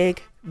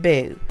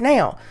BIGBOO.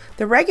 Now,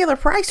 the regular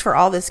price for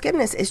all this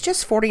goodness is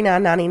just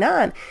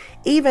 $49.99,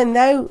 even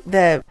though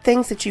the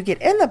things that you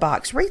get in the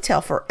box retail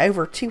for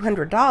over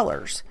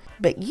 $200.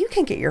 But you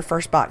can get your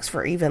first box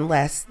for even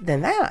less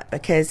than that,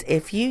 because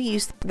if you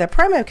use the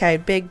promo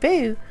code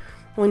BIGBOO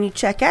when you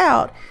check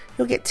out,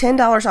 you'll get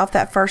 $10 off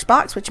that first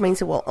box, which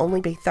means it will only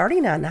be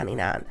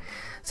 $39.99.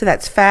 So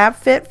that's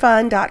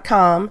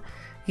fabfitfun.com.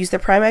 Use the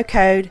promo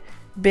code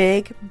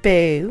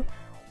BIGBOO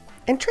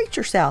and treat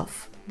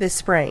yourself this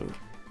spring.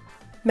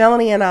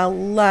 Melanie and I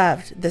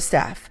loved the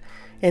stuff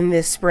in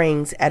this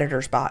spring's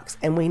editor's box,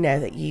 and we know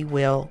that you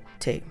will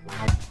too.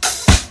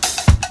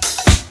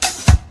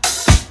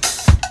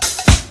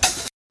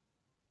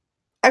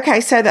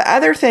 Okay, so the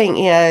other thing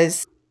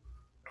is,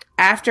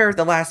 after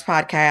the last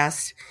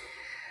podcast,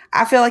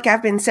 I feel like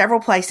I've been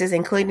several places,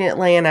 including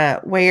Atlanta,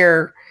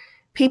 where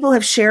people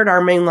have shared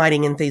our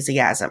moonlighting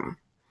enthusiasm.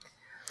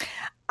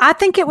 I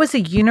think it was a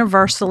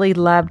universally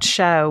loved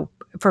show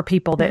for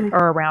people that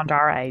are around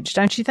our age.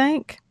 Don't you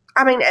think?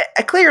 I mean,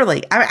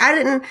 clearly,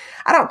 I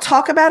don't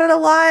talk about it a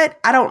lot.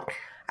 I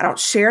don't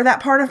share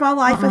that part of my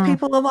life with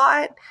people a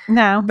lot.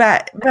 No,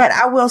 but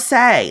I will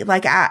say,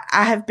 like, I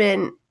have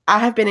been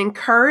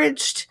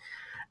encouraged,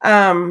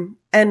 and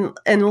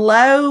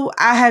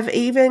I have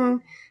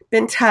even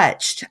been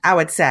touched, I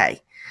would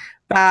say,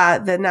 by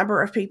the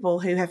number of people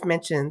who have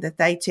mentioned that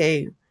they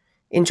too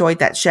enjoyed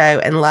that show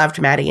and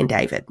loved Maddie and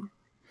David.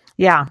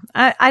 Yeah,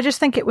 I just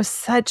think it was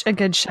such a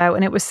good show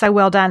and it was so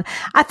well done.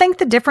 I think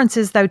the difference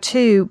is, though,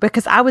 too,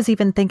 because I was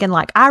even thinking,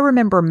 like, I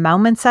remember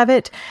moments of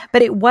it,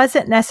 but it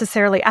wasn't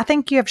necessarily, I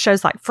think you have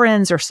shows like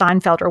Friends or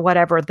Seinfeld or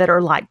whatever that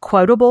are like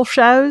quotable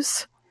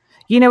shows.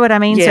 You know what I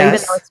mean? Yes. So even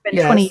though it's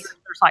been 20 years,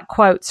 there's like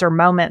quotes or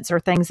moments or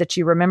things that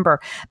you remember.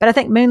 But I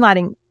think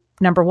Moonlighting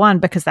number one,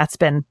 because that's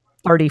been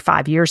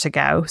 35 years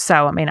ago.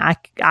 So, I mean, I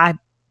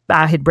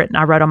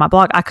wrote on my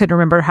blog, I couldn't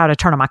remember how to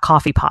turn on my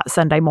coffee pot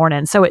Sunday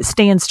morning. So it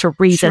stands to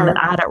reason that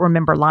I don't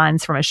remember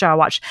lines from a show I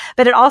watched.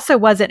 But it also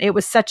wasn't, it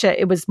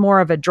was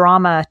more of a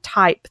drama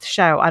type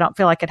show. I don't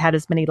feel like it had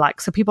as many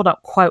so people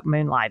don't quote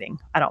Moonlighting,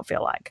 I don't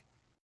feel like.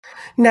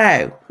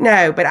 No,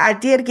 but I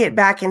did get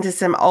back into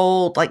some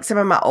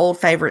of my old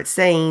favorite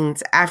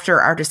scenes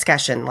after our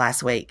discussion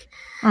last week.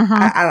 Mm-hmm.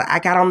 I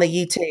got on the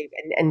YouTube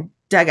and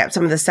dug up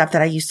some of the stuff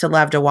that I used to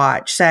love to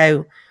watch.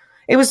 So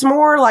it was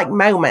more like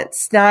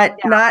moments, not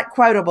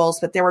quotables,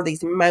 but there were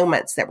these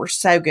moments that were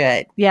so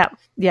good. Yeah.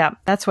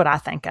 That's what I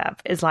think of,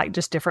 is like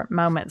just different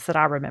moments that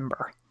I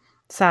remember.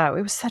 So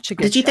it was such a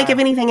good Did you think of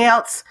anything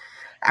else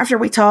after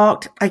we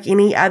talked? Like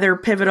any other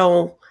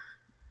pivotal,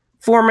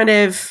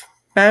 formative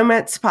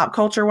moments, pop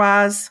culture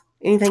wise?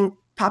 Anything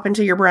pop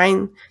into your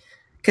brain?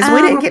 Because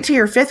we didn't get to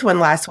your fifth one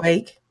last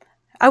week.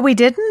 Oh, we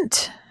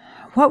didn't?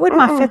 What would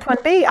my fifth one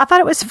be? I thought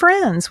it was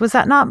Friends. Was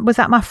that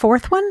my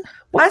fourth one?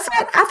 Was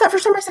it? I thought for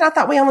some reason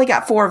we only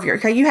got 4 of yours.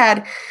 Okay, you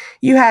had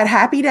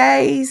Happy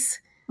Days,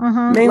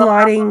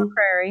 Moonlighting,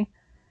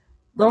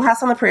 Little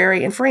House on the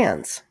Prairie, and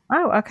Friends.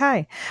 Oh,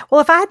 okay.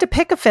 Well, if I had to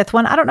pick a fifth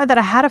one, I don't know that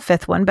I had a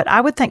fifth one, but I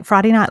would think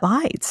Friday Night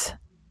Lights.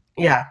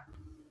 Yeah,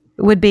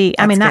 would be.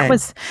 That's that good.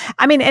 was.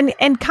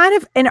 And kind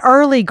of an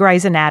early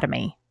Grey's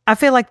Anatomy. I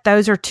feel like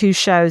those are 2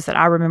 shows that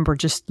I remember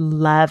just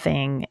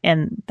loving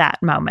in that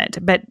moment.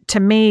 But to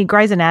me,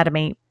 Grey's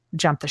Anatomy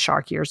jumped the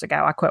shark years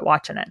ago. I quit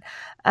watching it.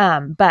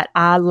 But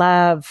I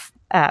love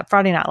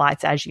Friday Night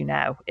Lights, as you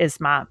know, is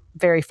my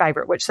very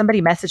favorite, which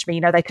somebody messaged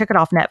me, they took it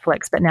off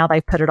Netflix, but now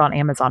they've put it on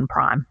Amazon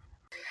Prime.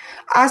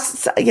 I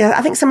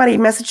think somebody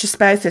messaged us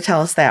both to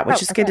tell us that,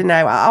 which is good to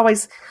know. I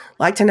always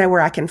like to know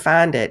where I can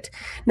find it.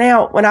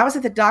 Now, when I was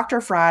at the doctor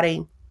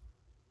Friday,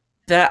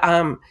 the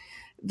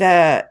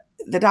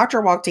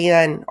doctor walked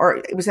in, or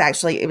it was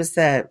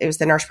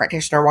the nurse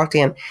practitioner walked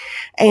in,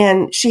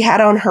 and she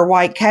had on her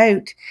white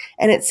coat,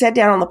 and it said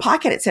down on the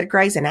pocket, it said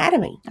Grey's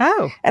Anatomy.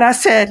 Oh. And I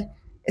said,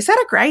 "Is that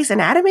a Grey's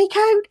Anatomy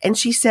coat?" And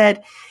she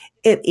said,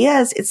 "It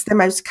is. It's the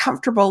most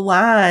comfortable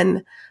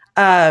line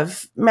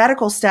of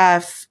medical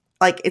stuff.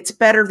 Like, it's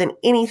better than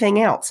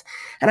anything else."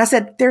 And I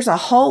said, "There's a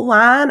whole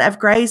line of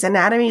Grey's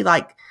Anatomy,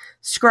 like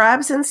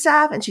scrubs and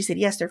stuff?" And she said,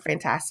 "Yes, they're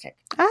fantastic."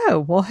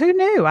 Oh, well, who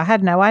knew? I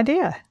had no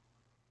idea.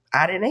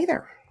 I didn't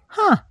either.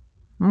 Huh.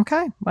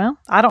 Okay. Well,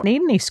 I don't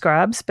need any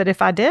scrubs, but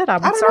if I did, I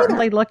would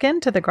certainly look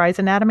into the Grey's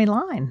Anatomy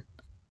line.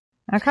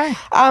 Okay.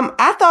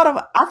 I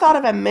thought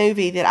of a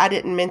movie that I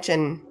didn't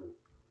mention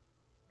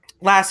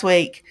last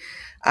week.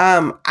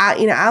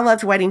 I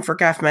loved Waiting for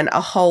Guffman a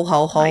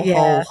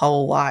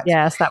whole lot.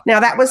 Yes.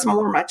 That was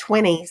more my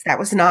 20s. That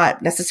was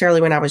not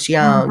necessarily when I was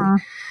young,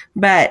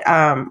 but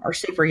or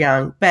super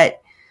young.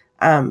 But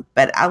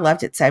I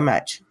loved it so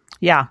much.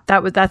 Yeah,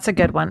 that's a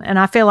good one. And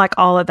I feel like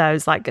all of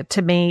those, like,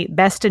 to me,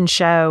 Best in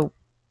Show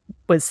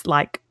was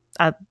like,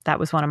 that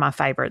was one of my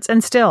favorites,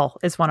 and still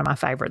is one of my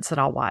favorites that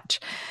I'll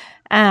watch.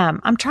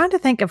 I'm trying to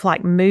think of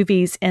like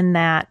movies in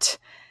that.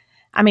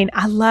 I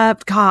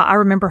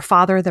remember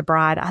Father of the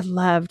Bride. I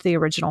loved the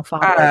original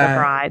Father of the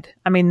Bride.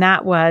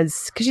 That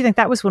was, because you think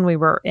that was when we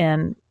were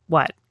in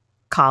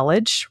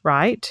college,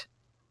 right?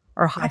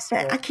 Or high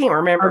school? I can't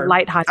remember. Or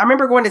late high school. I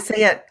remember going to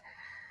see it.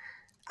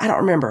 I don't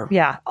remember.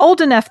 Yeah.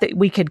 Old enough that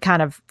we could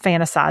kind of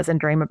fantasize and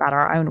dream about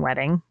our own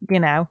wedding,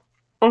 So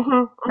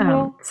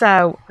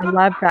I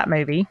loved that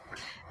movie.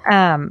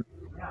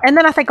 And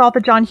then I think all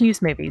the John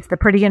Hughes movies, the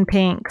Pretty in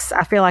Pinks,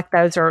 I feel like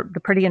those are the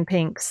Pretty in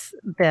Pinks,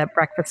 the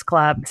Breakfast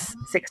Clubs,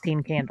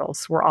 16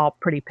 Candles were all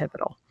pretty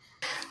pivotal.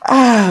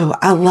 Oh,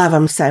 I love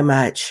them so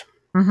much.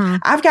 Mm-hmm.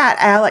 I've got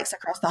Alex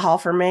across the hall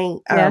from me.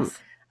 Yes.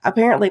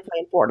 Apparently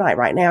playing Fortnite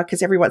right now,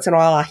 because every once in a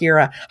while I hear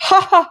a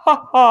ha ha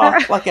ha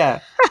ha, like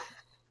a,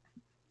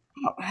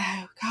 oh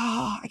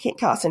God, I can't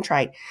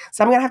concentrate.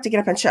 So I'm going to have to get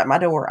up and shut my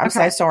door. I'm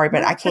so sorry,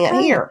 but I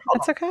can't hear.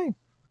 That's okay.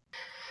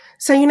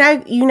 So you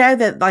know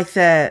that like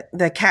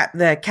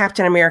the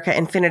Captain America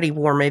Infinity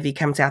War movie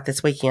comes out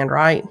this weekend,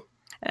 right?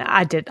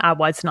 I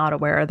was not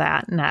aware of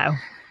that. No.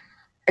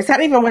 Is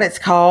that even what it's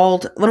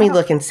called? Let me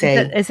look and see.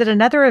 Is it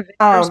another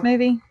Avengers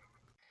movie?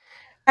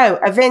 Oh,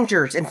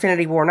 Avengers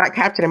Infinity War, not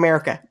Captain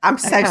America. I'm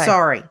so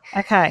sorry.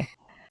 Okay.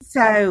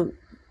 So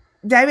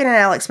David and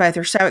Alex both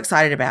are so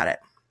excited about it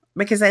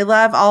because they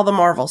love all the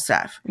Marvel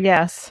stuff.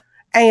 Yes.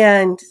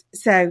 And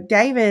so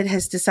David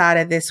has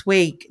decided this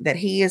week that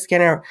he is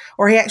going to,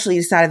 or he actually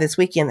decided this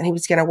weekend that he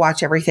was going to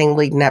watch everything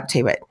leading up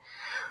to it,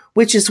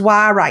 which is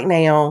why right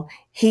now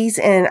he's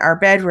in our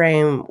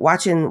bedroom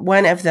watching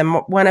one of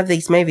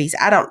these movies.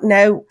 I don't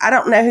know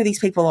who these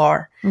people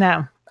are.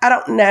 No. I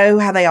don't know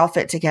how they all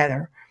fit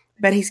together,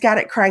 but he's got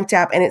it cranked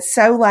up and it's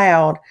so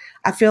loud.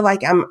 I feel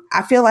like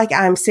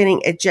I'm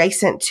sitting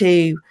adjacent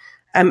to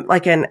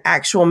like an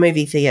actual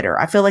movie theater.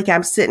 I feel like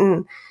I'm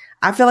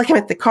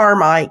at the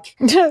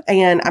Carmike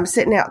and I'm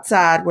sitting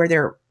outside where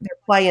they're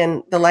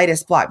playing the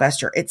latest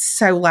blockbuster. It's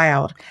so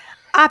loud.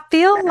 I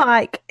feel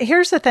like,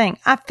 here's the thing.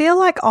 I feel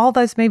like all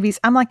those movies,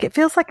 I'm like, it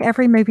feels like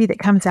every movie that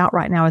comes out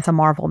right now is a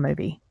Marvel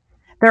movie.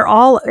 They're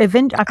all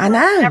I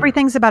know.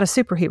 everything's about a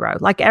superhero,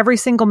 like every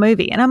single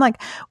movie. And I'm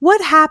like,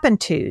 what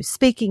happened to,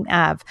 speaking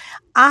of,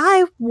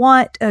 I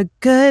want a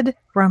good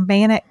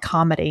romantic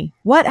comedy.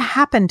 What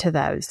happened to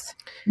those?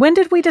 When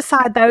did we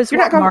decide those were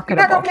marketable?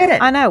 You're not gonna get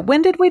it. I know.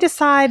 When did we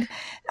decide?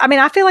 I mean,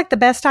 I feel like the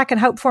best I can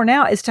hope for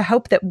now is to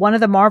hope that one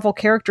of the Marvel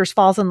characters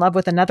falls in love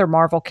with another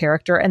Marvel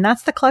character. And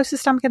that's the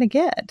closest I'm going to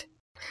get.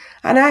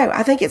 I know.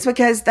 I think it's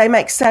because they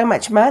make so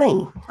much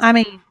money. I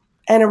mean,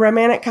 and a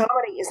romantic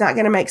comedy is not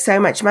going to make so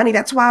much money.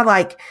 That's why,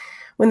 like,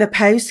 when The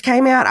Post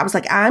came out, I was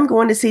like, I'm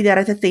going to see that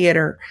at the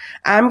theater.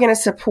 I'm going to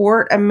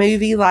support a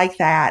movie like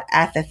that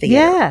at the theater.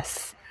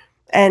 Yes.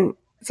 And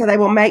so they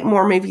will make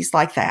more movies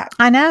like that.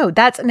 I know.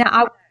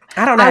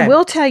 I don't know. I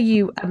will tell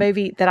you a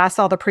movie that I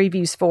saw the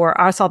previews for.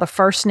 I saw the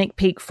first sneak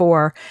peek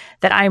for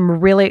that I'm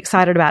really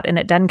excited about, and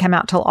it doesn't come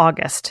out till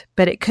August,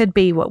 but it could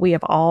be what we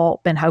have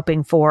all been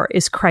hoping for,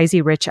 is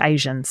Crazy Rich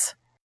Asians.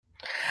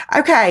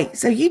 Okay,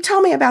 so you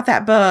told me about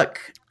that book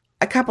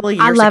a couple of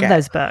years ago. I love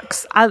those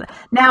books.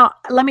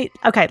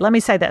 Let me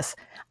say this.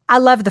 I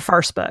love the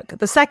first book.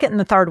 The second and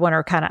the third one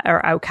are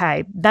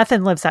okay.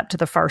 Nothing lives up to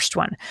the first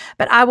one.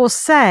 But I will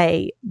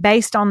say,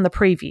 based on the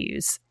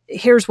previews,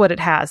 here's what it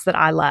has that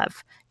I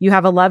love. You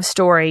have a love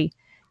story.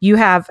 You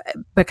have,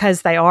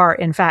 because they are,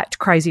 in fact,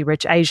 Crazy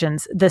Rich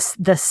Asians, the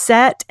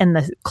set and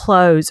the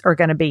clothes are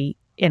going to be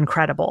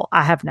incredible.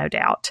 I have no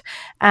doubt.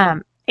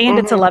 And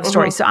it's a love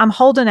story. So I'm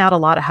holding out a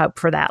lot of hope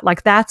for that.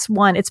 Like, that's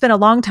one. It's been a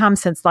long time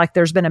since, like,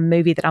 there's been a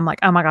movie that I'm like,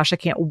 oh my gosh, I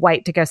can't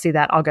wait to go see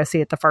that. I'll go see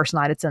it the first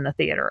night it's in the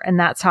theater. And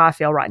that's how I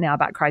feel right now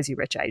about Crazy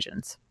Rich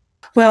Asians.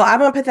 Well, I'm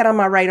going to put that on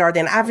my radar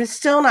then. I've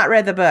still not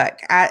read the book.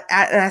 And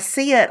I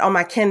see it on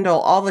my Kindle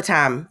all the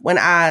time when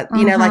and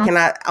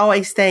I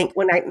always think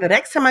the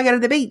next time I go to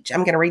the beach,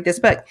 I'm going to read this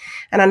book.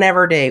 And I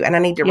never do. And I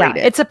need to read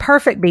it. It's a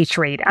perfect beach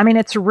read. I mean,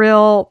 it's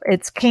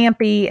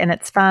campy and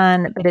it's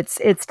fun, but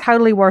it's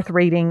totally worth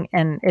reading,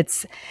 and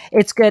it's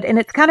good. And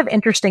it's kind of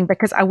interesting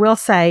because I will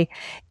say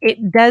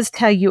it does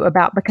tell you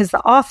about, because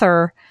the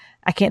author,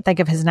 I can't think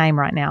of his name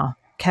right now,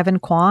 Kevin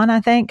Kwan,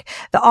 I think.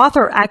 The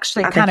author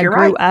actually kind of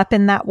grew up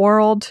in that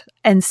world.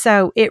 And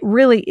so it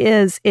really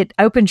it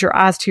opens your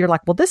eyes to, you're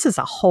like, well, this is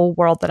a whole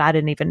world that I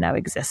didn't even know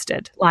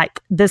existed.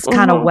 Like, this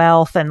kind of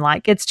wealth, and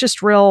like, it's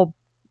just real,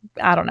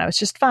 I don't know, it's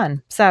just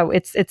fun. So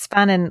it's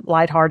fun and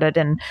lighthearted,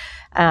 and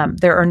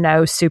there are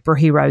no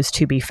superheroes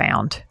to be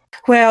found.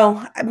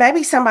 Well,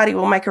 maybe somebody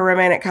will make a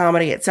romantic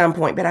comedy at some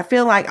point, but I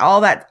feel like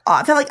all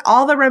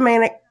the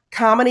romantic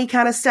comedy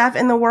kind of stuff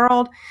in the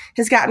world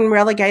has gotten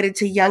relegated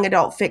to young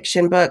adult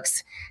fiction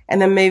books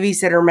and the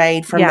movies that are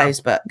made from those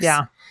books.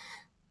 Yeah.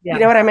 You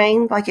know what I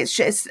mean? Like,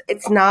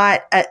 it's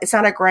not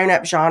a grown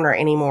up genre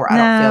anymore. I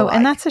don't feel like.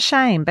 And that's a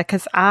shame,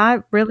 because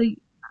I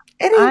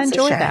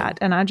enjoy that.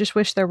 And I just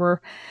wish there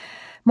were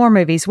more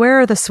movies.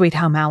 Where are the Sweet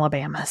Home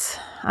Alabamas?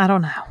 I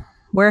don't know.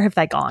 Where have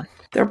they gone?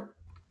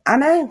 I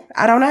know.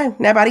 I don't know.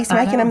 Nobody's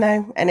making them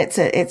though. And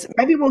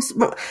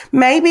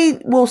maybe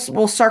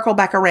we'll circle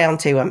back around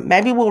to them.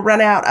 Maybe we'll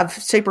run out of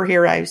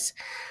superheroes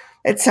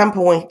at some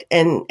point,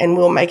 and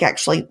we'll make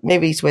actually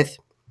movies with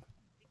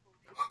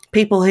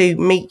people who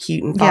meet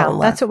cute and fall in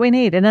love. That's what we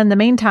need. And in the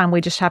meantime,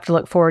 we just have to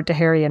look forward to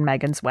Harry and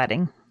Meghan's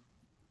wedding.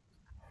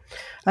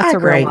 That's a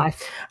real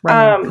life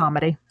romantic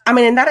comedy. I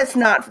mean, and that is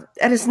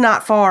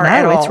not far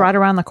at all. No, it's right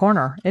around the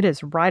corner. It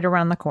is right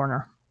around the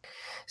corner.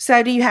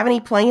 So do you have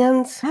any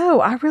plans? No,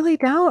 I really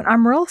don't.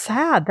 I'm real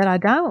sad that I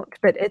don't,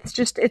 but it's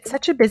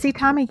such a busy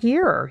time of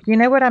year. You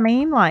know what I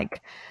mean?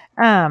 Like,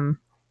 I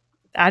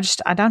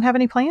don't have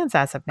any plans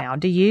as of now.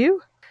 Do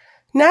you?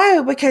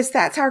 No, because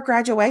that's our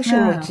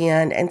graduation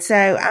weekend. And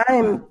so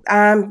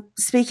I'm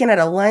speaking at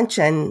a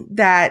luncheon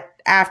that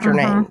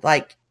afternoon.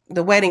 Like,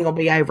 the wedding will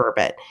be over,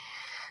 but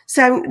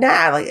so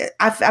now, like,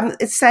 it's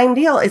the same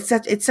deal.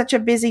 It's such a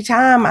busy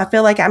time. I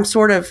feel like I'm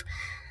sort of,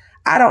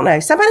 I don't know.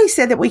 Somebody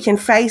said that we could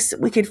do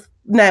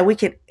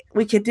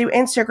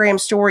Instagram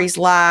stories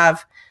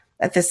live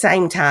at the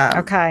same time.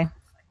 Okay.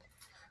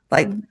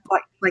 Like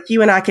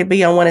you and I could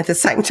be on one at the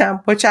same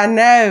time, which I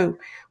know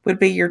would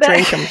be your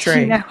dream come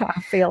true. You know how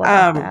I feel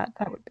about that.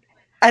 That would be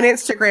an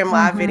Instagram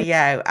live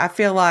video. I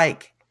feel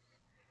like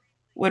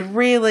would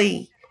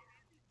really,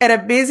 at a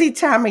busy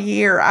time of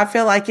year, I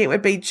feel like it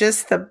would be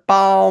just the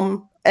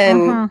balm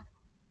and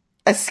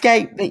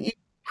escape that you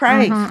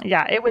crave.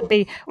 Yeah, it would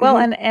be. Well,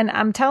 and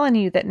I'm telling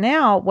you that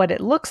now what it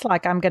looks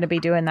like I'm going to be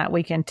doing that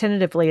weekend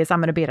tentatively is I'm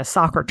going to be at a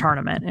soccer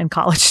tournament in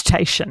College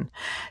Station.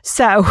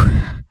 So,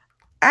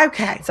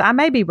 okay. So I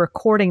may be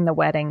recording the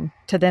wedding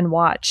to then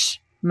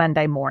watch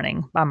Monday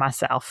morning by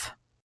myself.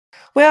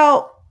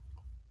 Well,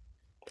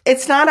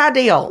 it's not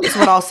ideal, is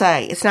what I'll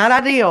say. It's not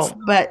ideal,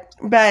 but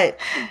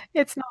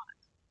it's not.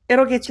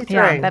 It'll get you through.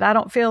 Yeah, but I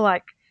don't feel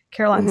like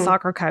Caroline's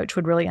soccer coach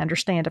would really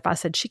understand if I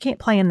said she can't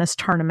play in this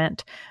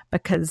tournament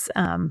because,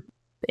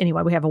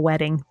 anyway, we have a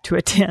wedding to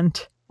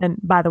attend. And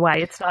by the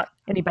way, it's not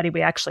anybody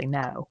we actually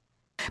know.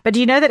 But do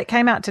you know that it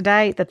came out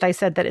today that they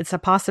said that it's a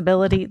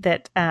possibility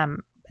that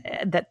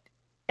that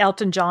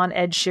Elton John,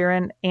 Ed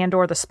Sheeran, and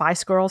or the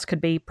Spice Girls could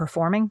be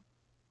performing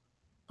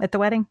at the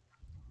wedding?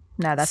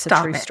 No, that's a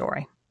true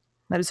story.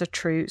 That is a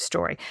true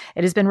story.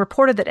 It has been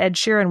reported that Ed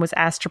Sheeran was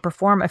asked to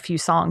perform a few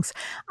songs.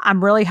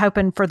 I'm really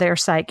hoping for their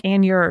sake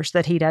and yours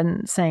that he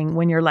doesn't sing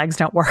When Your Legs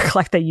Don't Work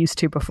like they used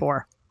to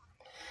before.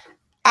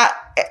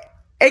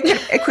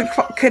 It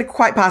could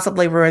quite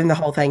possibly ruin the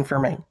whole thing for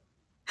me.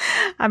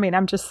 I mean,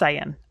 I'm just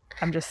saying.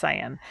 I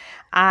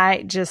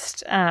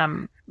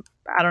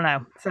don't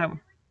know. So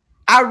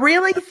I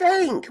really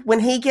think when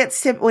he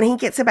gets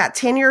about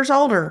 10 years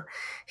older,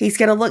 he's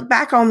going to look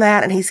back on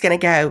that and he's going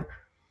to go,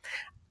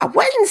 I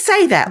wouldn't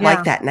say that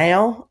like that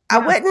now.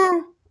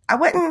 Yeah. I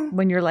wouldn't.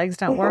 When your legs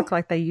don't work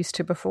like they used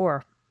to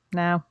before.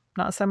 No,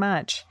 not so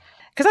much.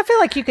 Because I feel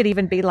like you could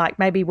even be like,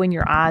 maybe when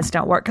your eyes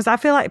don't work. Because I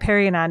feel like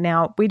Perry and I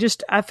now,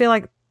 I feel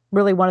like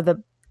really one of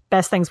the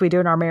best things we do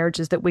in our marriage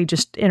is that we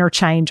just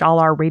interchange all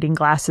our reading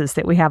glasses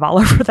that we have all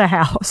over the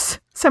house.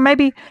 So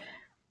maybe.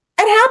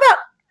 And how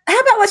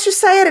about let's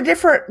just say it a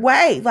different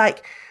way?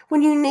 Like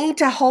when you need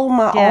to hold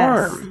my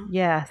arm.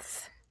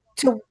 Yes.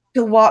 To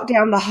walk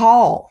down the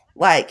hall.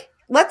 Like,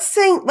 let's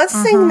sing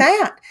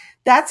that.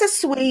 That's a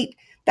sweet,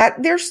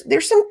 that there's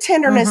some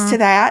tenderness to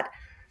that.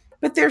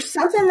 But there's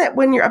something that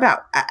when you're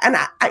about, and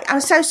I'm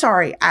so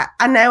sorry.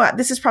 I know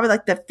this is probably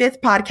like the 5th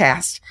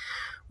podcast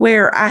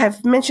where I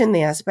have mentioned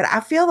this, but I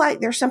feel like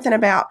there's something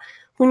about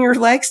when your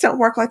legs don't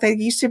work like they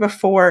used to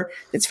before.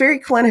 It's very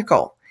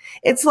clinical.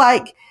 It's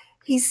like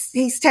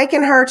he's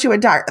taken her to a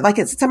doctor, like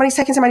it's somebody's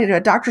taking somebody to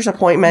a doctor's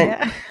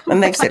appointment,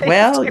 and they've said,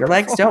 "Well, your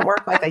legs don't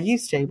work like they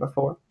used to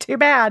before." Too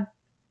bad.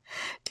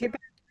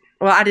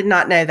 Well, I did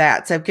not know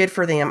that, so good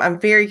for them. I'm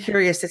very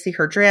curious to see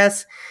her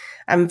dress.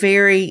 I'm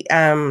very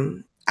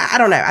I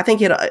don't know. I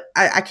think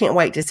I can't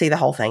wait to see the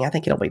whole thing. I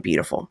think it'll be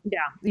beautiful.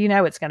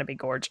 Yeah. It's going to be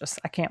gorgeous.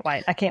 I can't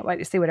wait. I can't wait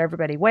to see what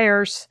everybody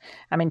wears.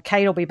 I mean,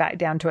 Kate will be back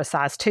down to a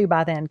size 2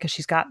 by then because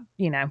she's got,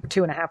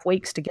 2.5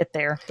 weeks to get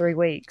there, 3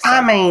 weeks. So.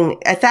 I mean,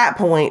 at that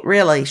point,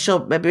 really, she'll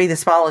be the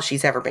smallest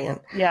she's ever been.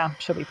 Yeah.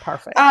 She'll be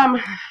perfect.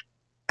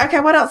 Okay.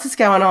 What else is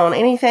going on?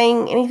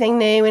 Anything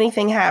new,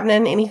 anything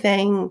happening,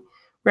 anything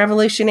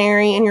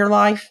revolutionary in your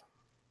life?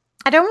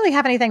 I don't really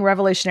have anything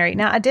revolutionary.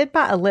 Now, I did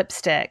buy a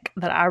lipstick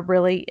that I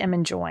really am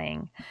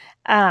enjoying.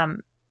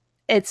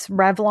 It's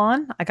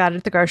Revlon. I got it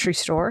at the grocery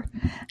store.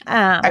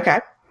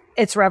 Okay.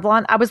 It's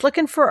Revlon. I was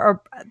looking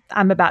for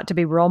I'm about to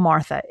be real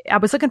Martha. I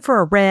was looking for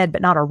a red,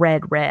 but not a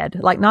red,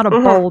 like not a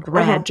bold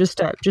red, just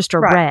a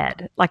right.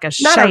 Red, like a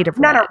shade of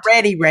red. Not a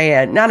reddy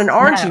red, not an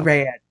orangey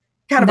red,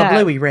 kind of a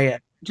bluey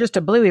red. Just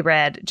a bluey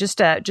red, just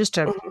a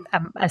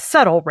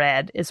subtle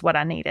red is what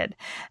I needed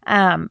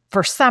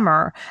for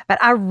summer.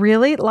 But I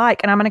really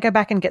like, and I'm going to go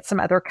back and get some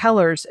other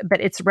colors, but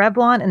it's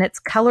Revlon and it's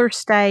Color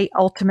Stay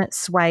Ultimate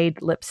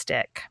Suede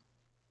Lipstick.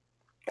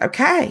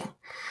 Okay.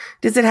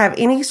 Does it have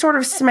any sort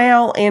of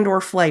smell and or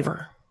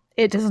flavor?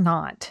 It does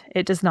not.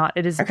 It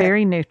is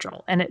very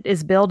neutral, and it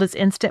is billed as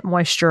instant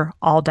moisture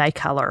all day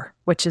color,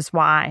 which is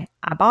why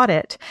I bought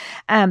it.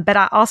 But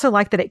I also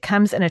like that it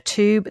comes in a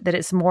tube that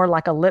it's more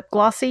like a lip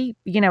glossy.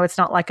 It's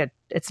not like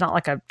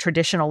a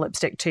traditional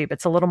lipstick tube.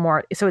 It's a little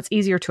more, so it's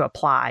easier to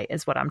apply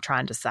is what I'm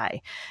trying to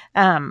say.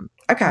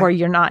 Okay. Where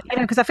you're not,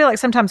 because I feel like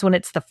sometimes when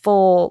it's the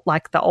full,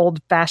 like the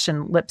old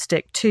fashioned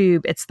lipstick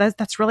tube,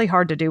 that's really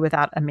hard to do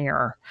without a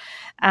mirror.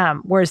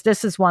 Whereas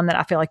this is one that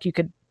I feel like you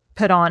could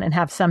put on and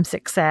have some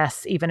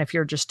success, even if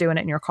you're just doing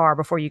it in your car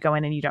before you go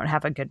in and you don't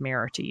have a good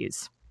mirror to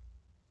use.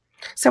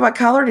 So what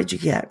color did you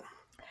get?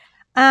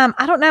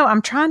 I don't know.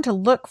 I'm trying to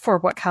look for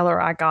what color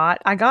I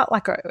got. I got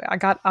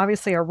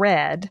obviously a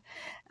red.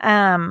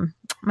 I'm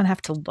going to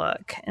have to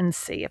look and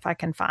see if I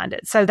can find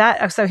it. So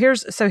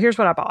here's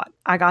what I bought.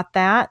 I got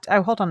that.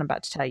 Oh, hold on. I'm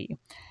about to tell you.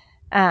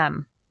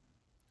 I'm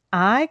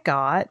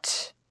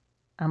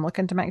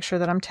looking to make sure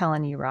that I'm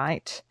telling you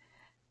right.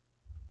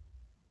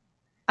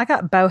 I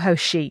got boho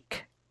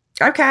chic.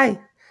 Okay.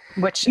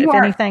 Which, if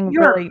anything,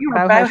 really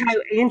boho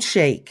and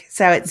chic.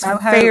 So it's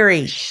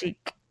very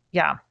chic.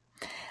 Yeah.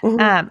 Mm-hmm.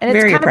 And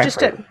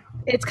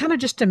it's kind of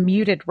just a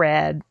muted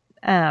red.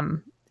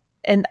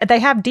 And they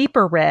have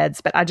deeper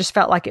reds, but I just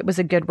felt like it was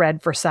a good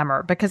red for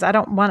summer because I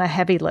don't want a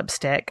heavy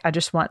lipstick. I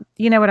just want,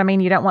 you know what I mean?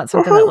 You don't want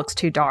something that looks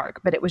too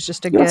dark, but it was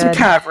just want some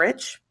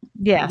coverage.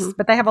 Yes. Mm-hmm.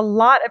 But they have a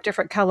lot of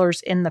different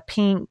colors in the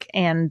pink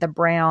and the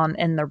brown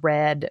and the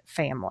red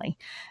family.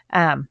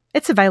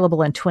 It's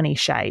available in 20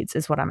 shades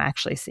is what I'm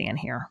actually seeing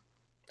here.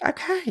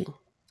 Okay.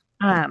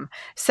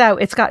 So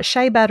it's got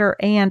shea butter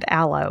and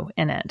aloe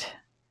in it.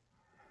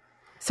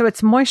 So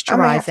it's moisturizing.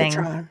 I have to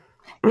try.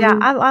 Yeah,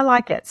 I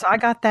like it. So I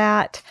got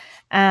that.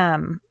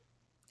 And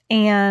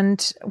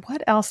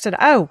what else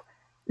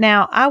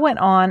now I went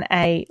on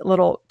a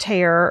little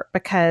tear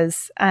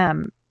because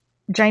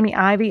Jamie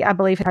Ivey, I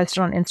believe, had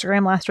posted on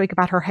Instagram last week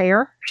about her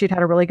hair. She'd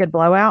had a really good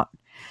blowout.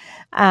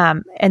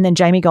 And then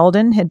Jamie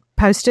Golden had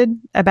posted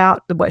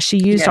about what she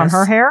used on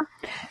her hair,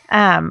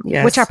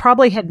 which I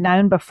probably had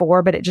known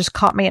before, but it just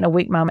caught me in a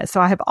weak moment. So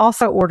I have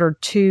also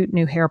ordered 2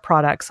 new hair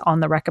products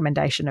on the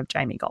recommendation of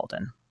Jamie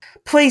Golden.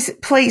 Please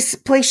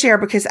share,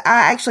 because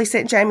I actually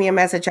sent Jamie a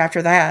message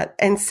after that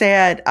and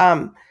said,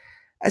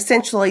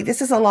 essentially,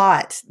 this is a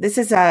lot. This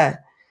is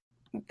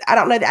I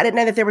don't know. I didn't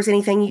know that there was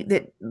anything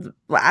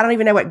I don't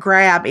even know what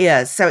Grab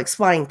is. So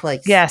explain, please.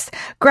 Yes.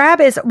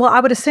 Grab is, well, I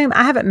would assume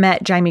I haven't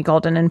met Jamie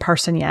Golden in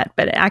person yet,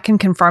 but I can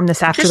confirm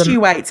this after Just you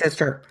wait,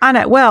 sister. I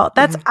know. Well,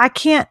 I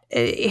can't,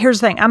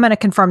 here's the thing. I'm going to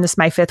confirm this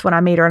May 5th when I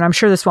meet her, and I'm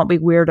sure this won't be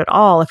weird at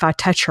all if I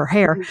touch her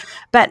hair.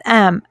 But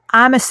I'm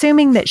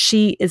assuming that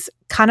she is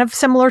kind of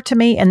similar to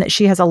me and that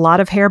she has a lot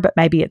of hair, but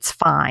maybe it's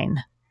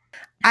fine.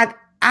 I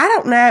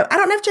don't know. I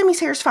don't know if Jamie's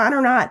hair is fine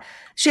or not.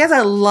 She has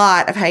a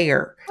lot of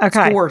hair.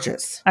 Okay. It's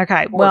gorgeous.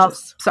 Okay. Gorgeous. Well,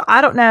 so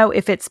I don't know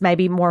if it's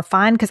maybe more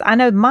fine, because I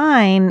know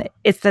mine,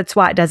 that's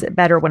why it does it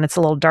better when it's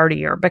a little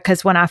dirtier,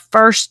 because when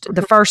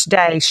the first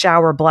day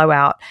shower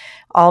blowout,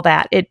 all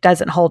that, it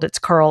doesn't hold its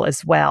curl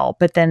as well.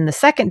 But then the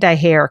second day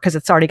hair, because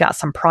it's already got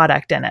some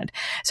product in it.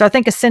 So I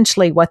think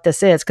essentially what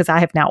this is, because I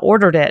have now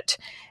ordered it,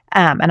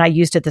 and I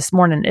used it this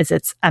morning, is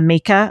it's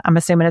Amika, I'm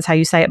assuming is how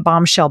you say it,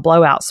 bombshell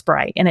blowout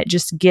spray. And it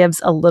just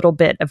gives a little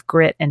bit of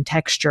grit and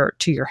texture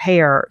to your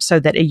hair so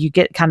that you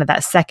get kind of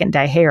that second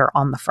day hair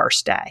on the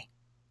first day.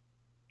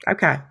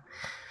 Okay.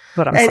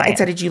 What I'm saying. And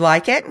so did you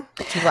like it?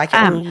 Did you like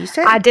it when you used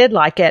it? I did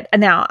like it.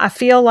 Now, I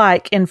feel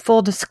like, in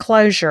full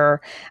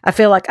disclosure, I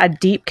feel like I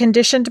deep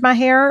conditioned my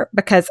hair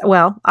because,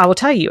 well, I will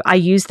tell you, I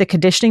used the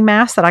conditioning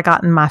mask that I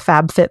got in my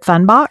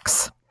FabFitFun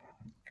box.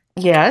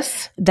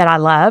 Yes. That I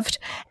loved.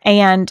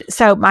 And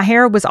so my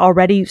hair was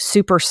already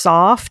super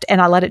soft,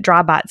 and I let it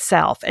dry by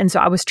itself. And so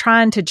I was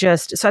trying to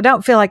so I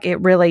don't feel like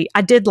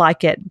I did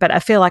like it, but I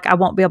feel like I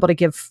won't be able to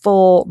give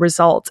full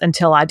results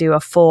until I do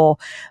a full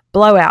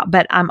blowout.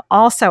 But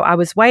I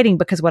was waiting,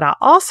 because what I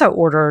also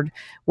ordered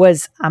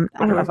was, I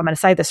don't know if I'm going to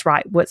say this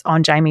right, what's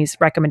on Jamie's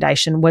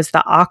recommendation was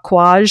the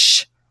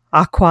Aquage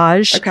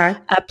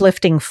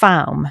uplifting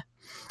foam,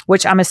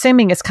 which I'm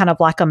assuming is kind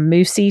of like a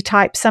moussey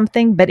type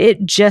something, but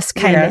it just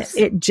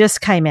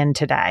came in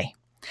today.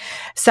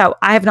 So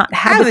I have not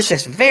had this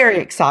is very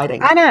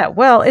exciting. I know.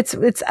 Well,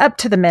 it's up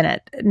to the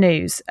minute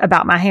news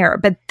about my hair,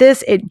 but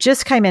it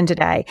just came in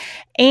today,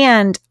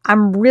 and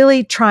I'm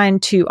really trying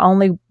to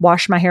only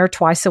wash my hair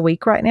twice a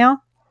week right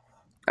now.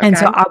 Okay. And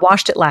so I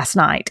washed it last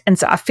night. And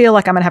so I feel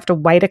like I'm going to have to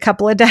wait a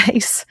couple of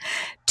days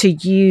to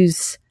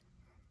use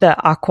the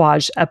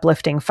Aquage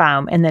uplifting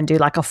foam and then do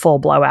like a full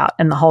blowout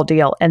and the whole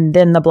deal, and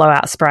then the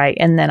blowout spray,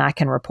 and then I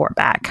can report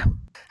back.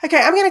 Okay,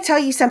 I'm going to tell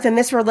you something.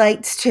 This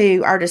relates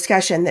to our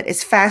discussion that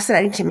is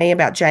fascinating to me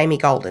about Jamie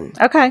Golden.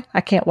 Okay,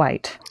 I can't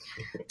wait.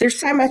 There's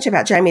so much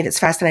about Jamie that's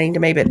fascinating to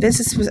me, but this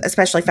is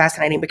especially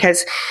fascinating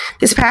because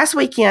this past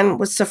weekend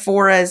was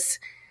Sephora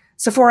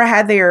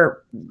had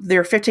their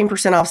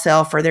 15% off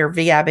sale for their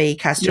VIB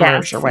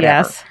customers or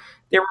whatever. Yes.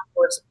 There were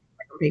reports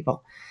from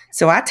people.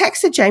 So I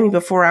texted Jamie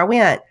before I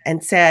went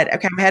and said,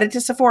 okay, I'm headed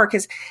to Sephora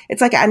because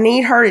it's like I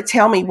need her to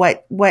tell me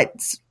what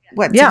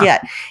to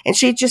get. And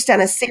she'd just done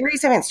a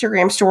series of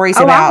Instagram stories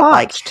about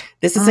like,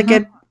 this is a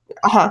good,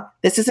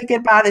 this is a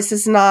good buy. This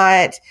is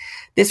not,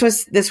 this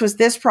was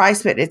this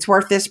price, but it's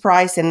worth this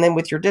price. And then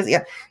with your,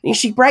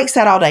 she breaks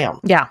that all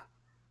down. Yeah.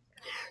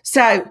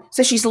 So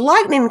she's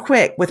lightning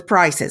quick with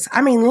prices.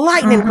 I mean,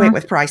 lightning quick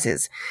with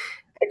prices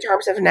in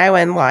terms of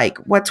knowing like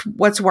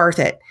what's worth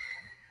it.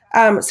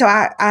 So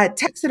I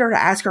texted her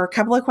to ask her a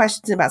couple of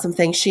questions about some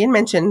things she had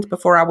mentioned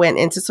before I went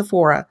into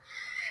Sephora.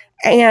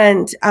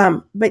 And,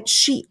 but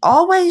she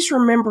always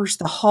remembers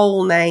the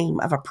whole name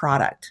of a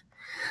product.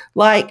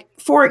 Like,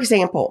 for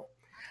example,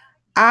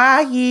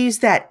 I use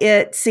that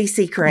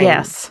CC cream.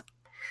 Yes.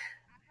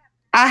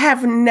 I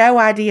have no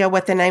idea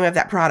what the name of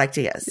that product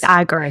is.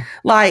 I agree.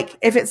 Like,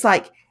 if it's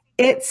like,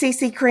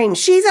 CC cream,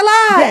 she's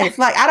alive.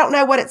 Like, I don't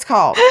know what it's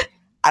called.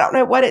 I don't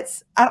know what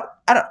I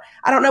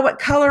don't know what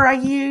color I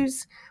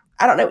use.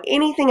 I don't know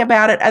anything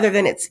about it other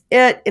than it's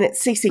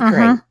CC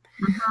cream.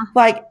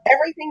 Like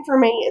everything for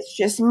me is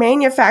just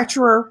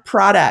manufacturer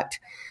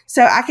product.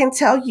 So I can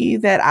tell you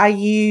that I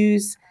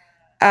use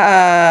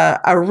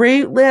a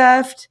root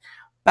lift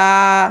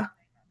by,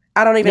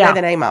 I don't even know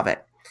the name of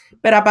it,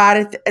 but I buy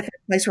it at the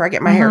place where I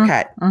get my hair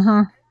cut.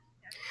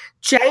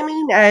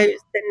 Jamie knows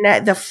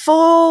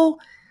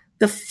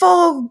the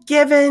full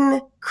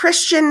given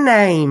Christian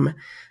name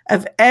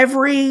of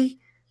every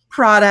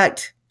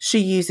product she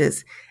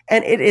uses.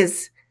 And it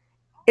is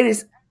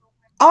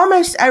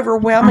almost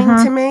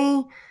overwhelming to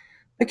me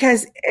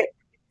because it's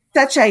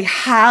such a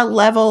high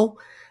level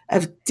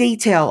of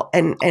detail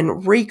and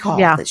recall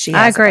that she has.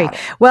 I agree.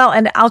 Well,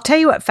 and I'll tell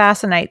you what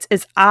fascinates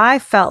is I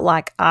felt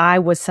like I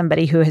was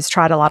somebody who has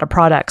tried a lot of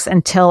products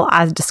until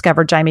I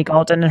discovered Jamie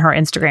Golden and her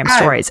Instagram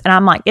stories. And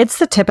I'm like, it's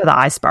the tip of the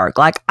iceberg.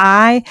 Like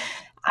I'm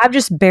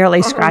just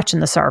barely scratching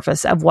the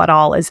surface of what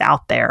all is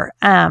out there.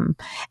 And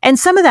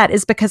some of that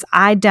is because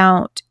I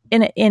don't,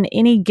 in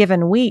any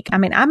given week, I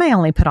mean, I may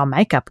only put on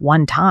makeup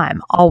one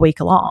time all week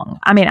long.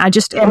 I mean, I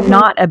just am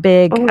not a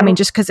big, I mean,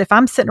 just because if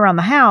I'm sitting around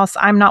the house,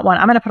 I'm not one,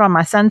 I'm going to put on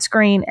my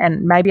sunscreen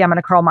and maybe I'm going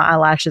to curl my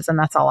eyelashes and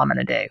that's all I'm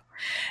going to do.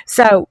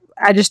 So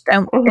I just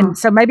don't. And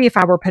so maybe if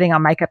I were putting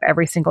on makeup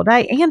every single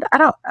day, and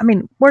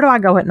where do I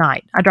go at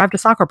night? I drive to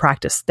soccer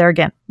practice. There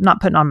again,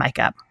 not putting on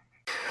makeup.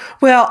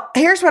 Well,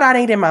 here's what I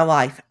need in my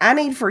life. I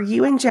need for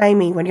you and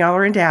Jamie, when y'all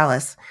are in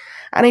Dallas,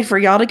 I need for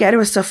y'all to go to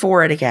a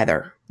Sephora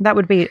together. That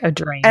would be a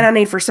dream. And I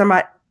need for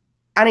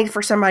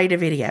somebody to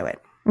video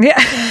it.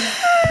 Yeah.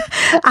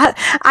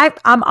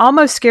 I'm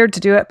almost scared to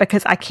do it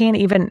because I can't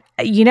even,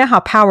 you know how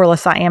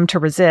powerless I am to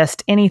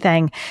resist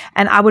anything.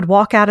 And I would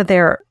walk out of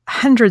there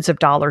hundreds of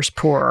dollars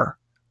poorer.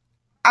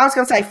 I was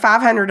going to say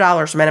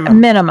 $500 minimum.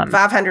 Minimum.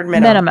 $500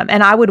 minimum.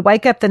 And I would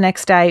wake up the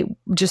next day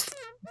just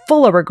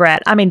full of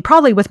regret. I mean,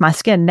 probably with my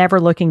skin never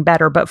looking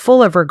better, but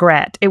full of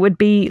regret. It would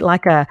be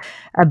like a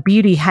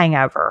beauty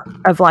hangover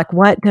of like,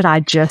 what did I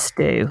just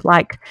do?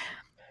 Like,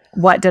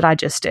 what did I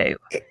just do?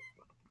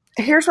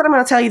 Here's what I'm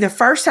going to tell you. The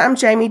first time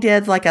Jamie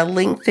did like a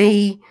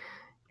lengthy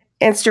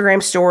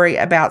Instagram story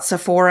about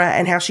Sephora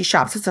and how she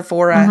shops at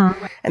Sephora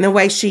and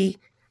how she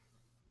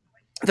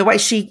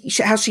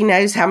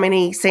knows how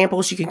many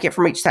samples you can get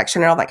from each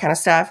section and all that kind of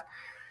stuff.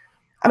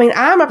 I mean,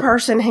 I'm a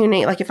person who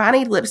if I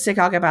need lipstick,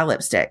 I'll go buy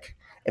lipstick.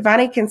 If I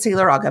need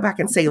concealer, I'll go buy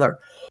concealer.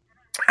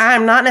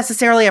 I'm not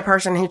necessarily a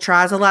person who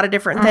tries a lot of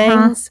different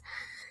things,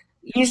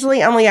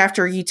 usually only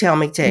after you tell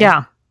me to.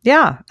 Yeah.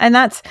 Yeah. And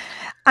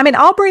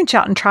I'll branch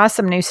out and try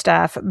some new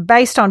stuff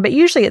but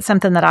usually it's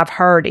something that I've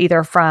heard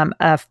either from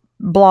a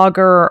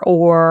blogger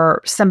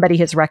or somebody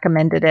has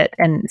recommended it.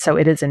 And so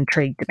it has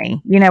intrigued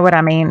me. You know what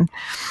I mean?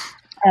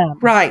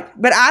 Right.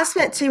 But I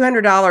spent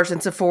 $200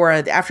 in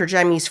Sephora after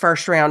Jamie's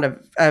first round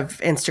of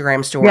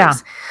Instagram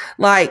stories.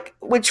 Yeah.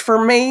 Which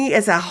for me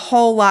is a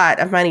whole lot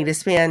of money to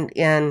spend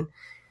in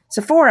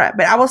Sephora.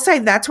 But I will say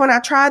that's when I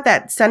tried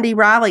that Sunday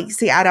Riley.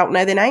 See, I don't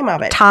know the name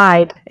of it.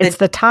 Tide. It's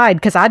the Tide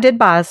because I did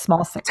buy a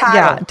small Tidal.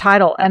 Yeah,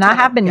 Tidal. And I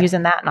have been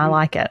using that and I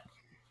like it.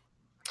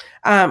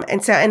 And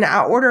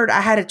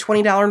I had a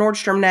 $20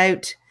 Nordstrom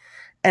note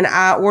and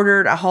I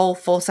ordered a whole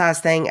full-size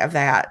thing of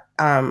that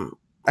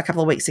a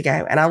couple of weeks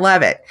ago, and I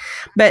love it.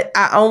 But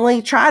I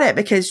only tried it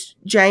because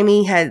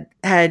Jamie had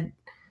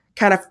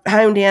kind of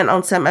honed in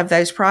on some of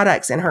those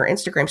products in her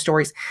Instagram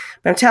stories.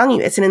 But I'm telling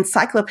you, it's an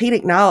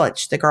encyclopedic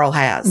knowledge the girl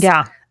has.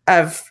 Yeah.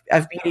 Of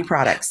beauty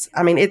products.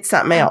 I mean, it's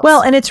something else.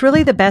 Well, and it's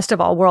really the best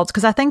of all worlds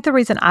because I think the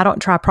reason I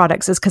don't try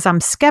products is because I'm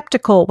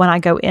skeptical when I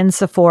go in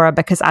Sephora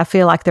because I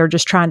feel like they're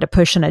just trying to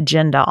push an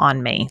agenda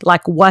on me.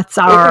 Like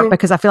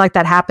because I feel like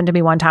that happened to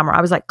me one time where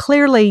I was like,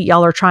 clearly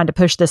y'all are trying to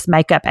push this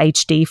makeup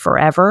HD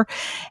forever.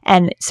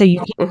 And so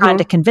you keep trying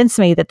to convince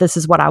me that this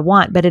is what I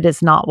want, but it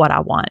is not what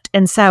I want.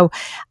 And so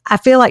I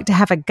feel like to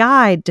have a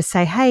guide to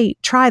say, hey,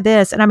 try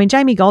this. And I mean,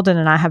 Jamie Golden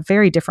and I have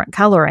very different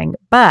coloring,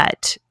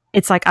 but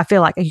it's like, I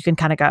feel like you can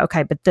kind of go,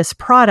 okay, but this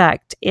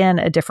product in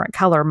a different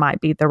color might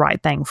be the right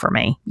thing for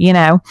me, you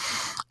know?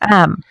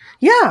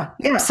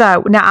 Yeah.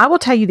 So now I will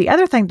tell you the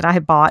other thing that I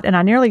had bought, and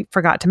I nearly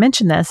forgot to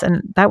mention this,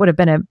 and that would have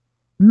been a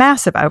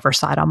massive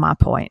oversight on my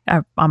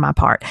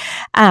part.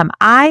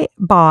 I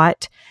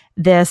bought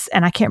this,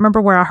 and I can't remember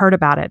where I heard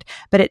about it,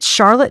 but it's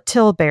Charlotte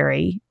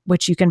Tilbury,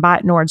 which you can buy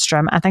at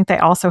Nordstrom. I think they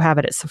also have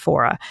it at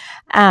Sephora.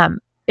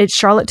 It's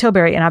Charlotte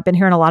Tilbury, and I've been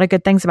hearing a lot of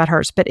good things about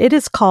hers, but it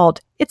is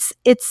called, it's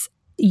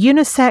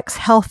Unisex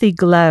Healthy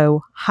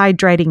Glow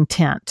Hydrating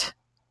Tint.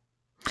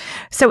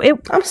 So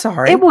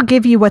it will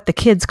give you what the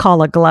kids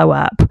call a glow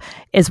up,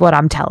 is what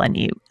I'm telling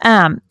you.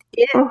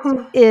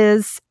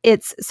 It's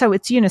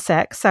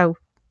unisex. So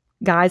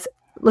guys,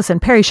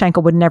 listen, Perry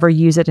Schenkel would never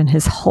use it in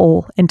his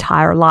whole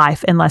entire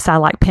life unless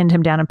I pinned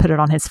him down and put it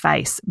on his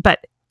face.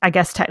 But I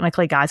guess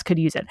technically guys could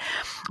use it.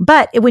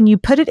 But when you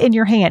put it in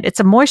your hand, it's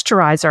a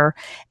moisturizer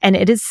and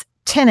it is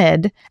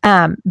tinted,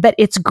 but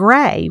it's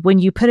gray. When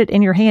you put it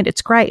in your hand,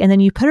 it's gray. And then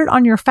you put it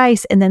on your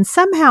face and then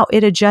somehow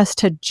it adjusts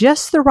to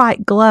just the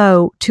right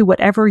glow to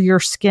whatever your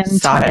skin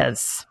tone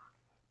is.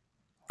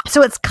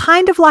 So it's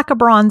kind of like a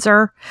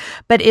bronzer,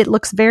 but it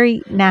looks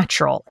very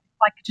natural.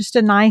 Like just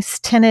a nice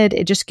tinted,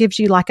 it just gives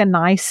you like a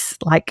nice,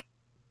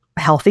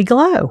 healthy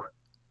glow.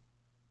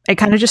 It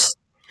kind of just...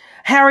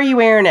 How are you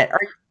wearing it?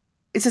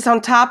 Is this on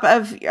top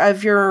of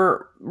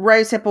your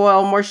rosehip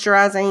oil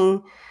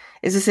moisturizing?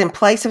 Is this in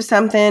place of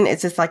something?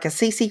 Is this like a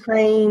CC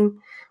cream?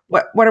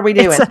 What are we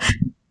doing?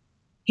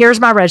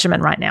 Here's my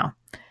regimen right now.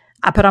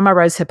 I put on my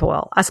rosehip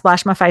oil. I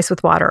splash my face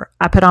with water.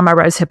 I put on my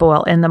rosehip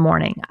oil in the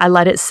morning. I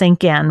let it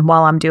sink in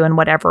while I'm doing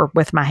whatever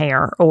with my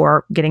hair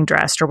or getting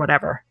dressed or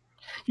whatever.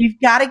 You've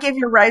got to give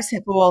your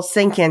rosehip oil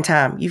sink in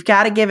time. You've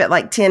got to give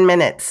it 10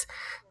 minutes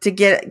to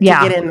get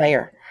in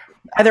there.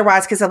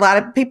 Otherwise, because a lot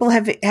of people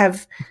have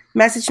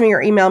messaged me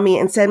or emailed me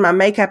and said my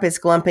makeup is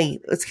glumpy.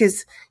 It's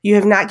because you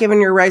have not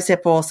given your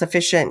rosehip oil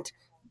sufficient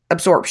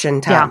absorption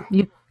time.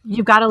 Yeah,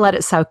 you've got to let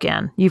it soak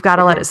in. You've got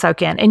to let it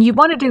soak in. And you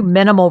want to do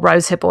minimal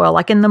rosehip oil.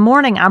 Like in the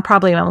morning, I'm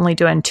probably only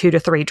doing 2 to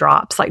 3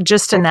 drops,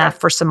 just enough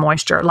for some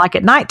moisture. Like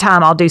at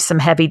nighttime, I'll do some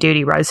heavy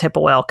duty rosehip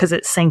oil because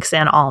it sinks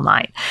in all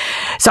night.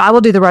 So I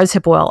will do the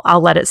rosehip oil.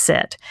 I'll let it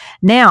sit.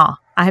 Now,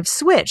 I have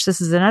switched.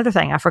 This is another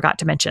thing I forgot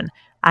to mention.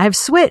 I have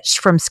switched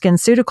from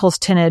SkinCeuticals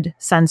tinted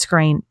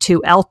sunscreen to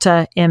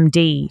Elta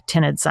MD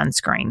tinted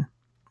sunscreen.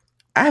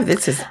 Oh,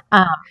 this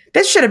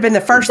should have been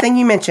the first thing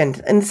you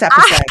mentioned in this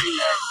episode.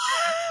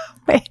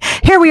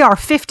 Here we are,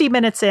 50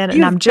 minutes in,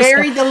 and I'm just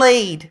buried the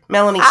lead,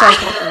 Melanie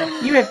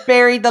Schenkel. You have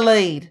buried the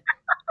lead.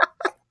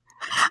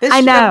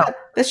 I know.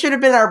 This should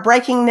have been our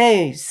breaking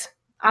news.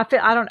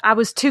 I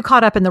was too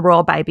caught up in the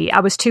royal baby.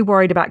 I was too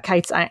worried about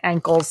Kate's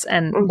ankles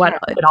and what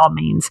it all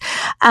means.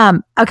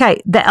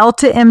 Okay. The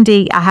Elta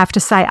MD, I have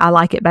to say, I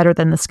like it better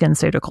than the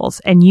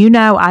SkinCeuticals. And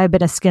I have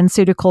been a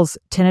SkinCeuticals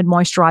tinted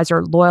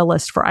moisturizer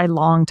loyalist for a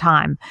long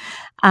time.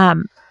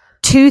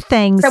 Two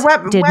things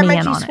what did me made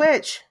in you on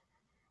switch?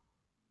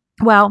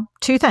 it. Well,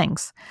 two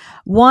things.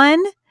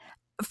 One,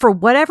 for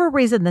whatever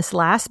reason, this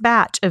last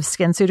batch of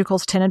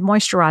SkinCeuticals tinted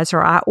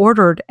moisturizer I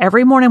ordered,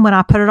 every morning when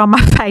I put it on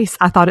my face,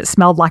 I thought it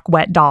smelled like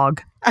wet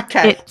dog.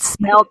 Okay. It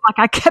smelled like,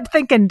 I kept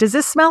thinking, does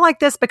this smell like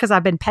this because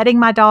I've been petting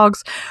my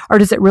dogs, or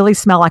does it really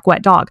smell like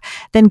wet dog?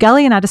 Then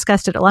Gully and I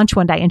discussed it at lunch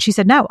one day, and she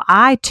said, no,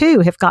 I too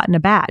have gotten a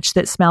batch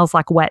that smells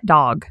like wet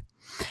dog.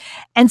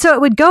 And so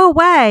it would go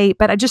away,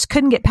 but I just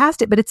couldn't get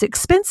past it. But it's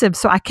expensive,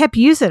 so I kept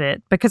using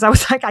it because I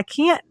was like, I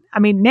can't. I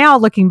mean, now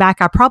looking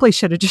back, I probably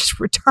should have just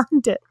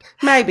returned it.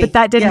 Maybe. But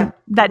that didn't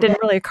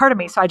really occur to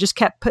me. So I just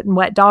kept putting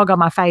wet dog on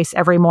my face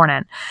every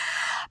morning.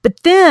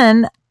 But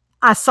then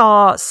I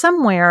saw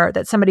somewhere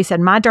that somebody said,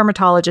 my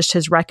dermatologist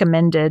has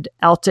recommended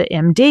Elta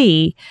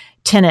MD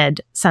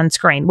tinted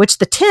sunscreen, which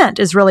the tint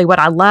is really what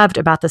I loved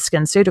about the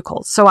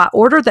SkinCeuticals. So I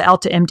ordered the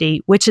Elta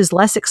MD, which is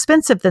less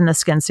expensive than the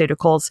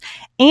SkinCeuticals.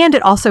 And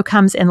it also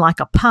comes in like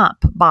a pump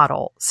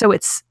bottle. So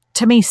it's,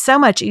 to me, so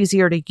much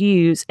easier to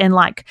use, and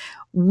like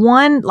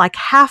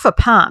half a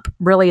pump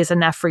really is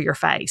enough for your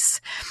face.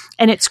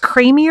 And it's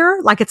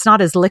creamier, like it's not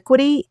as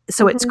liquidy.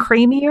 So it's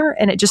creamier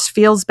and it just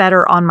feels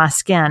better on my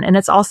skin. And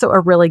it's also a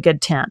really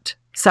good tint.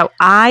 So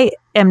I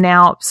am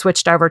now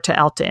switched over to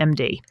Elta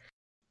MD.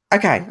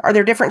 Okay. Are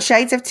there different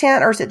shades of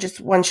tint, or is it just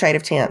one shade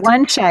of tint?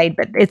 One shade,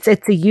 but it's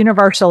a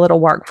universal, it'll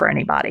work for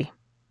anybody.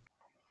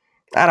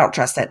 I don't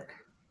trust it.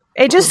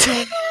 It just...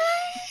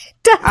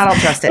 I don't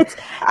trust it.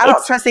 I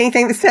don't trust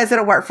anything that says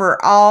it'll work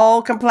for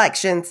all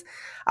complexions.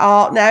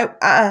 No,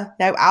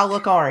 I'll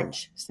look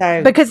orange.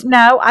 So because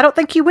no, I don't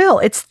think you will.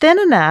 It's thin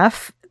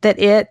enough that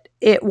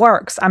it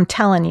works. I'm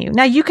telling you.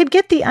 Now you could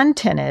get the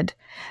untinted,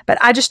 but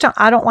I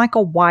don't like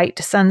a white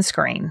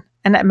sunscreen,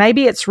 and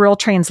maybe it's real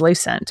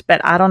translucent,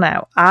 but I don't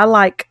know. I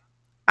like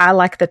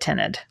the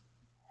tinted.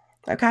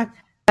 Okay,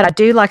 but I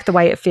do like the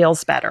way it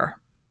feels better.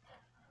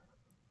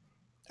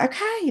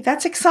 Okay,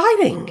 that's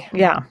exciting.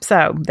 Yeah,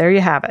 so there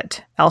you have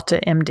it,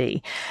 Elta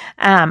MD.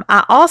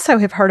 I also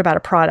have heard about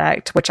a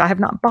product, which I have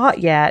not bought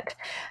yet,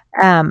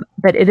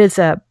 but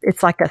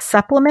it's like a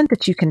supplement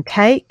that you can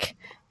take,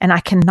 and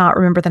I cannot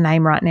remember the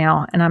name right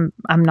now, and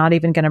I'm not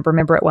even going to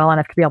remember it well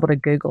enough to be able to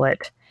Google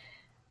it.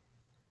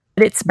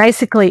 But it's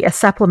basically a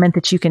supplement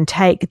that you can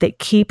take that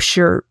keeps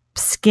your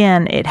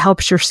skin, it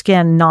helps your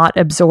skin not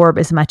absorb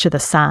as much of the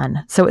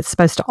sun. So it's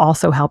supposed to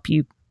also help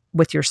you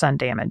with your sun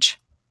damage.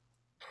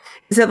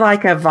 Is it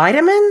like a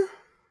vitamin?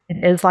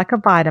 It is like a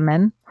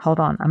vitamin. Hold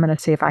on. I'm going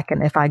to see if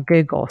I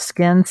Google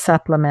skin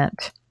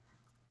supplement,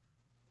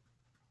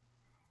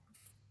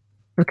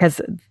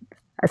 because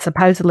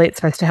supposedly it's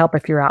supposed to help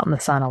if you're out in the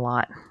sun a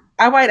lot.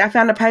 Oh, wait. I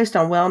found a post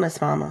on Wellness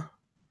Mama.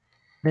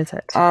 What is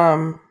it?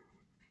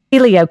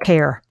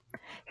 HelioCare.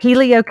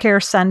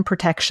 HelioCare sun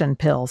protection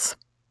pills.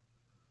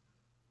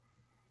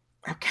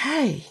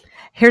 Okay.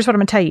 Here's what I'm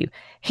going to tell you.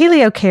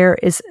 HelioCare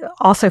is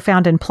also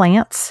found in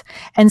plants.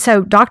 And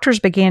so doctors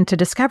began to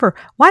discover,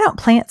 why don't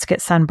plants get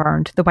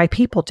sunburned the way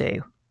people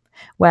do?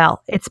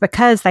 Well, it's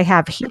because they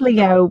have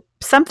helio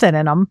something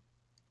in them.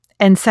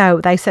 And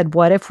so they said,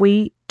 what if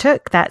we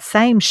took that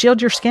same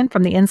shield your skin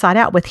from the inside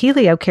out with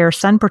HelioCare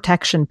sun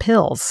protection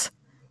pills?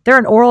 They're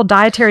an oral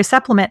dietary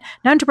supplement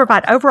known to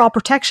provide overall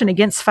protection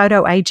against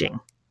photoaging.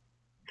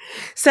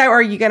 So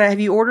have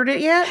you ordered it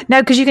yet?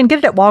 No, because you can get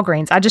it at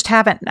Walgreens. I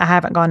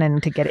haven't gone in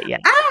to get it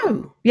yet.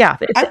 Oh. Yeah.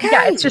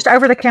 It's just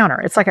over the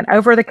counter. It's like an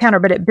over the counter,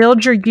 but it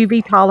builds your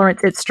UV tolerance.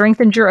 It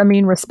strengthens your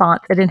immune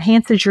response. It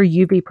enhances your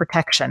UV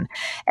protection.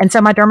 And so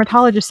my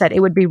dermatologist said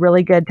it would be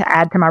really good to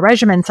add to my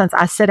regimen, since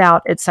I sit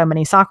out at so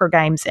many soccer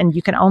games and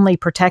you can only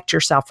protect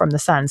yourself from the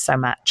sun so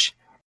much.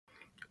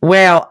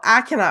 Well,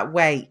 I cannot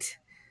wait.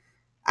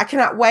 I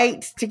cannot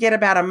wait to get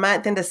about a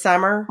month into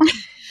summer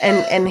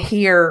and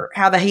hear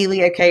how the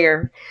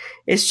HelioCare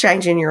is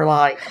changing your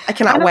life. I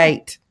cannot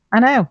wait. I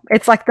know.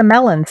 It's like the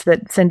melons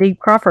that Cindy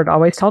Crawford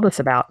always told us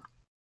about.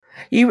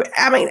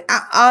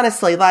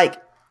 Honestly,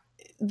 like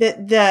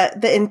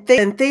the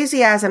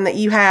enthusiasm that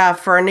you have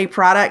for a new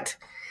product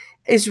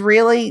is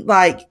really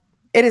like,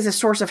 it is a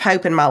source of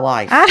hope in my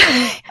life.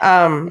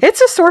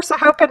 It's a source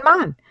of hope in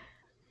mine.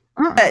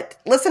 But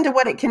listen to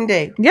what it can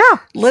do. Yeah.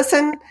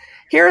 Listen.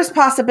 Here's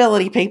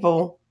possibility,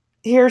 people.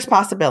 Here's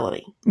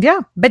possibility.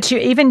 Yeah. But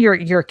even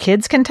your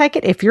kids can take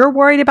it. If you're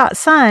worried about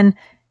sun,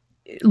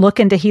 look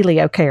into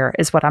HelioCare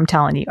is what I'm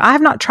telling you. I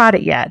have not tried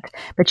it yet,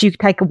 but you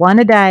take one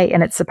a day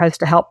and it's supposed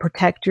to help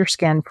protect your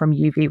skin from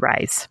UV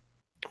rays.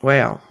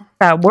 Well,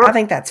 so I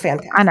think that's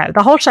fantastic. I know.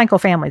 The whole Schenkel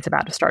family is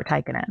about to start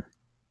taking it.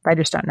 They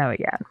just don't know it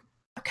yet.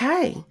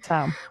 Okay.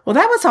 So, well,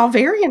 that was all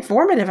very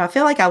informative. I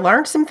feel like I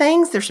learned some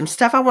things. There's some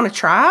stuff I want to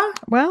try.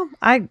 well,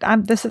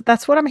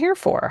 that's what I'm here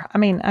for. I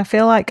mean, I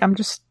feel like I'm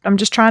just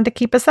trying to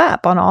keep us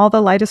up on all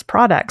the latest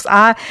products.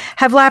 I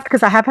have laughed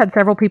because I have had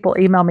several people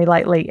email me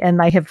lately, and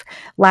they have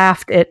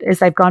laughed at as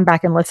they've gone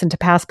back and listened to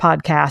past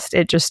podcasts.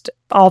 It just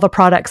all the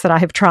products that I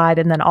have tried,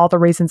 and then all the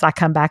reasons I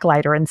come back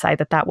later and say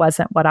that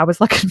wasn't what I was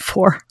looking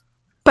for.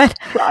 But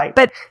right.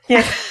 But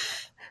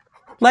yes,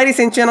 ladies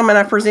and gentlemen,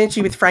 I present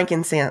you with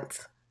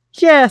frankincense.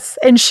 Yes,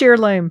 and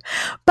Shearloom.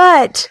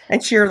 But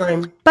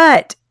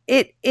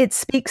it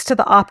speaks to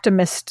the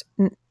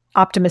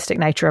optimistic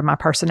nature of my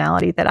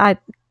personality that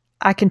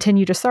I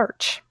continue to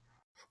search.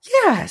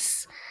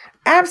 Yes,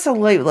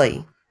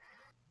 absolutely.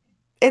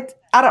 I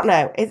don't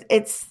know.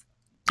 It's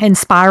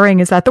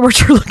inspiring. Is that the word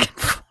you're looking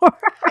for?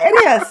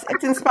 It is.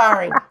 It's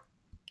inspiring.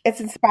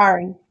 It's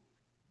inspiring.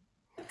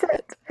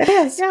 It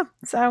is. Yeah.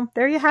 So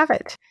there you have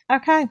it.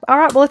 Okay. All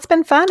right. Well, it's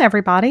been fun,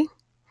 everybody.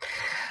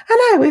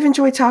 I know we've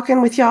enjoyed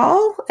talking with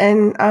y'all,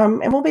 and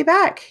we'll be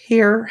back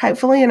here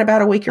hopefully in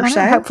about a week or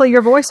so. Hopefully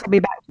your voice will be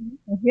back.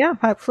 Yeah,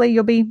 hopefully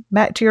you'll be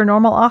back to your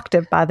normal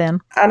octave by then.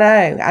 I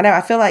know.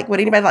 I feel like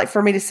would anybody like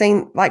for me to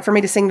sing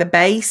the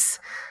bass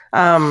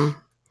of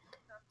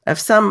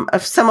some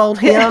old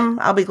hymn?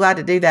 I'll be glad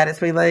to do that as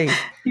we leave.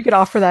 You could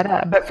offer that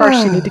up, but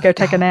first you need to go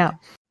take a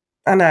nap.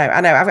 I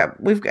know.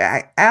 We've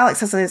got Alex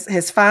has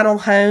his final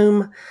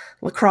home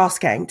lacrosse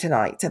game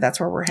tonight, so that's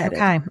where we're headed.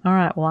 Okay, all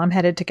right. Well, I'm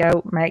headed to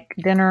go make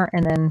dinner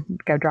and then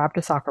go drive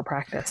to soccer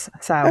practice.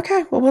 So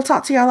okay, well, we'll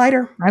talk to y'all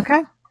later.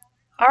 Okay,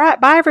 all right.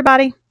 Bye,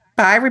 everybody.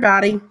 Bye,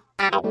 everybody.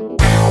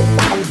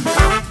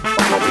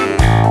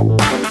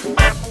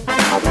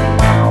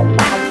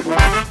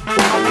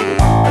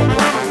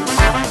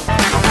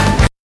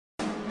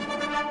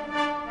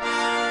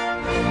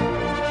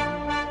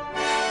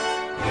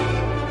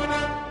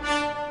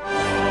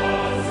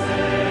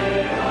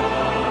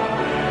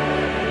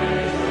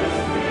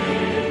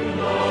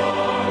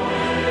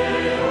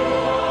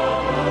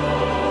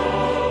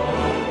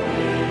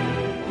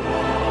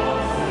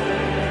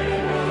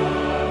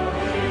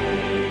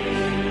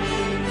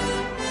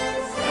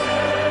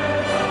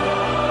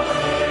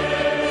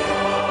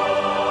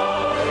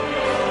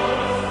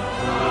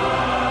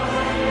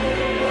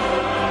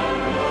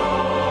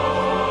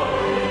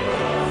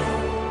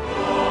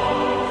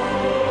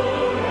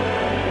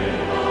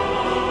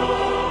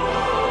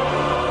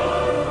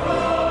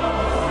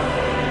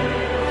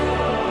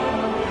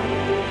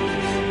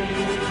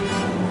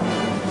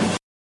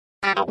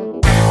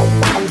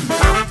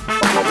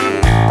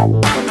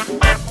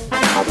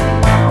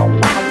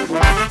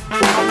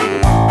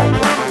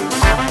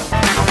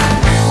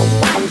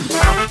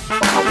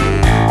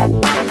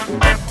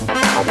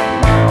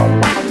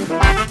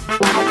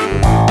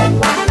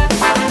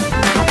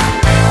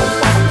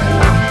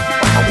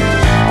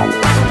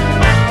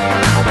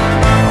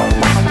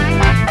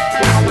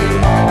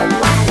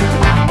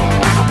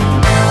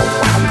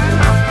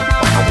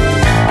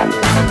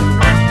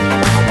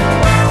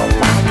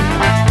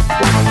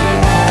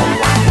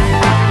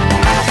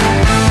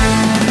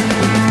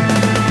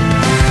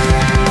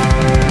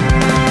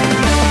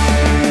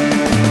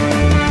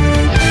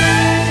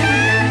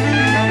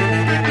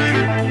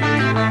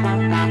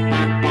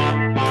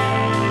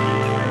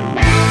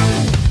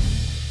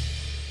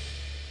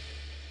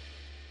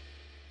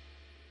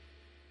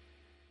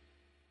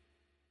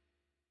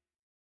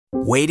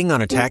 Waiting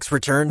on a tax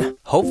return?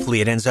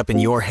 Hopefully it ends up in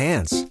your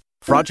hands.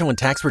 Fraudulent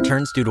tax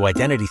returns due to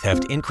identity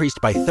theft increased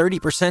by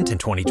 30% in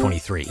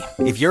 2023.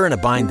 If you're in a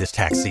bind this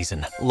tax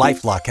season,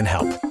 LifeLock can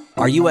help.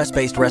 Our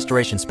U.S.-based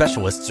restoration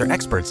specialists are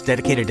experts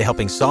dedicated to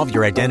helping solve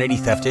your identity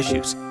theft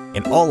issues.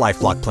 And all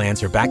LifeLock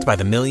plans are backed by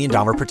the $1 Million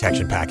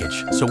Protection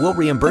Package. So we'll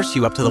reimburse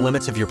you up to the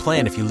limits of your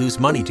plan if you lose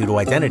money due to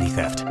identity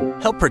theft.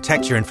 Help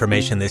protect your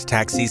information this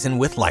tax season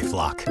with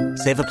LifeLock.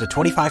 Save up to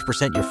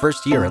 25% your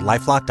first year at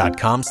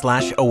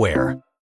LifeLock.com/aware.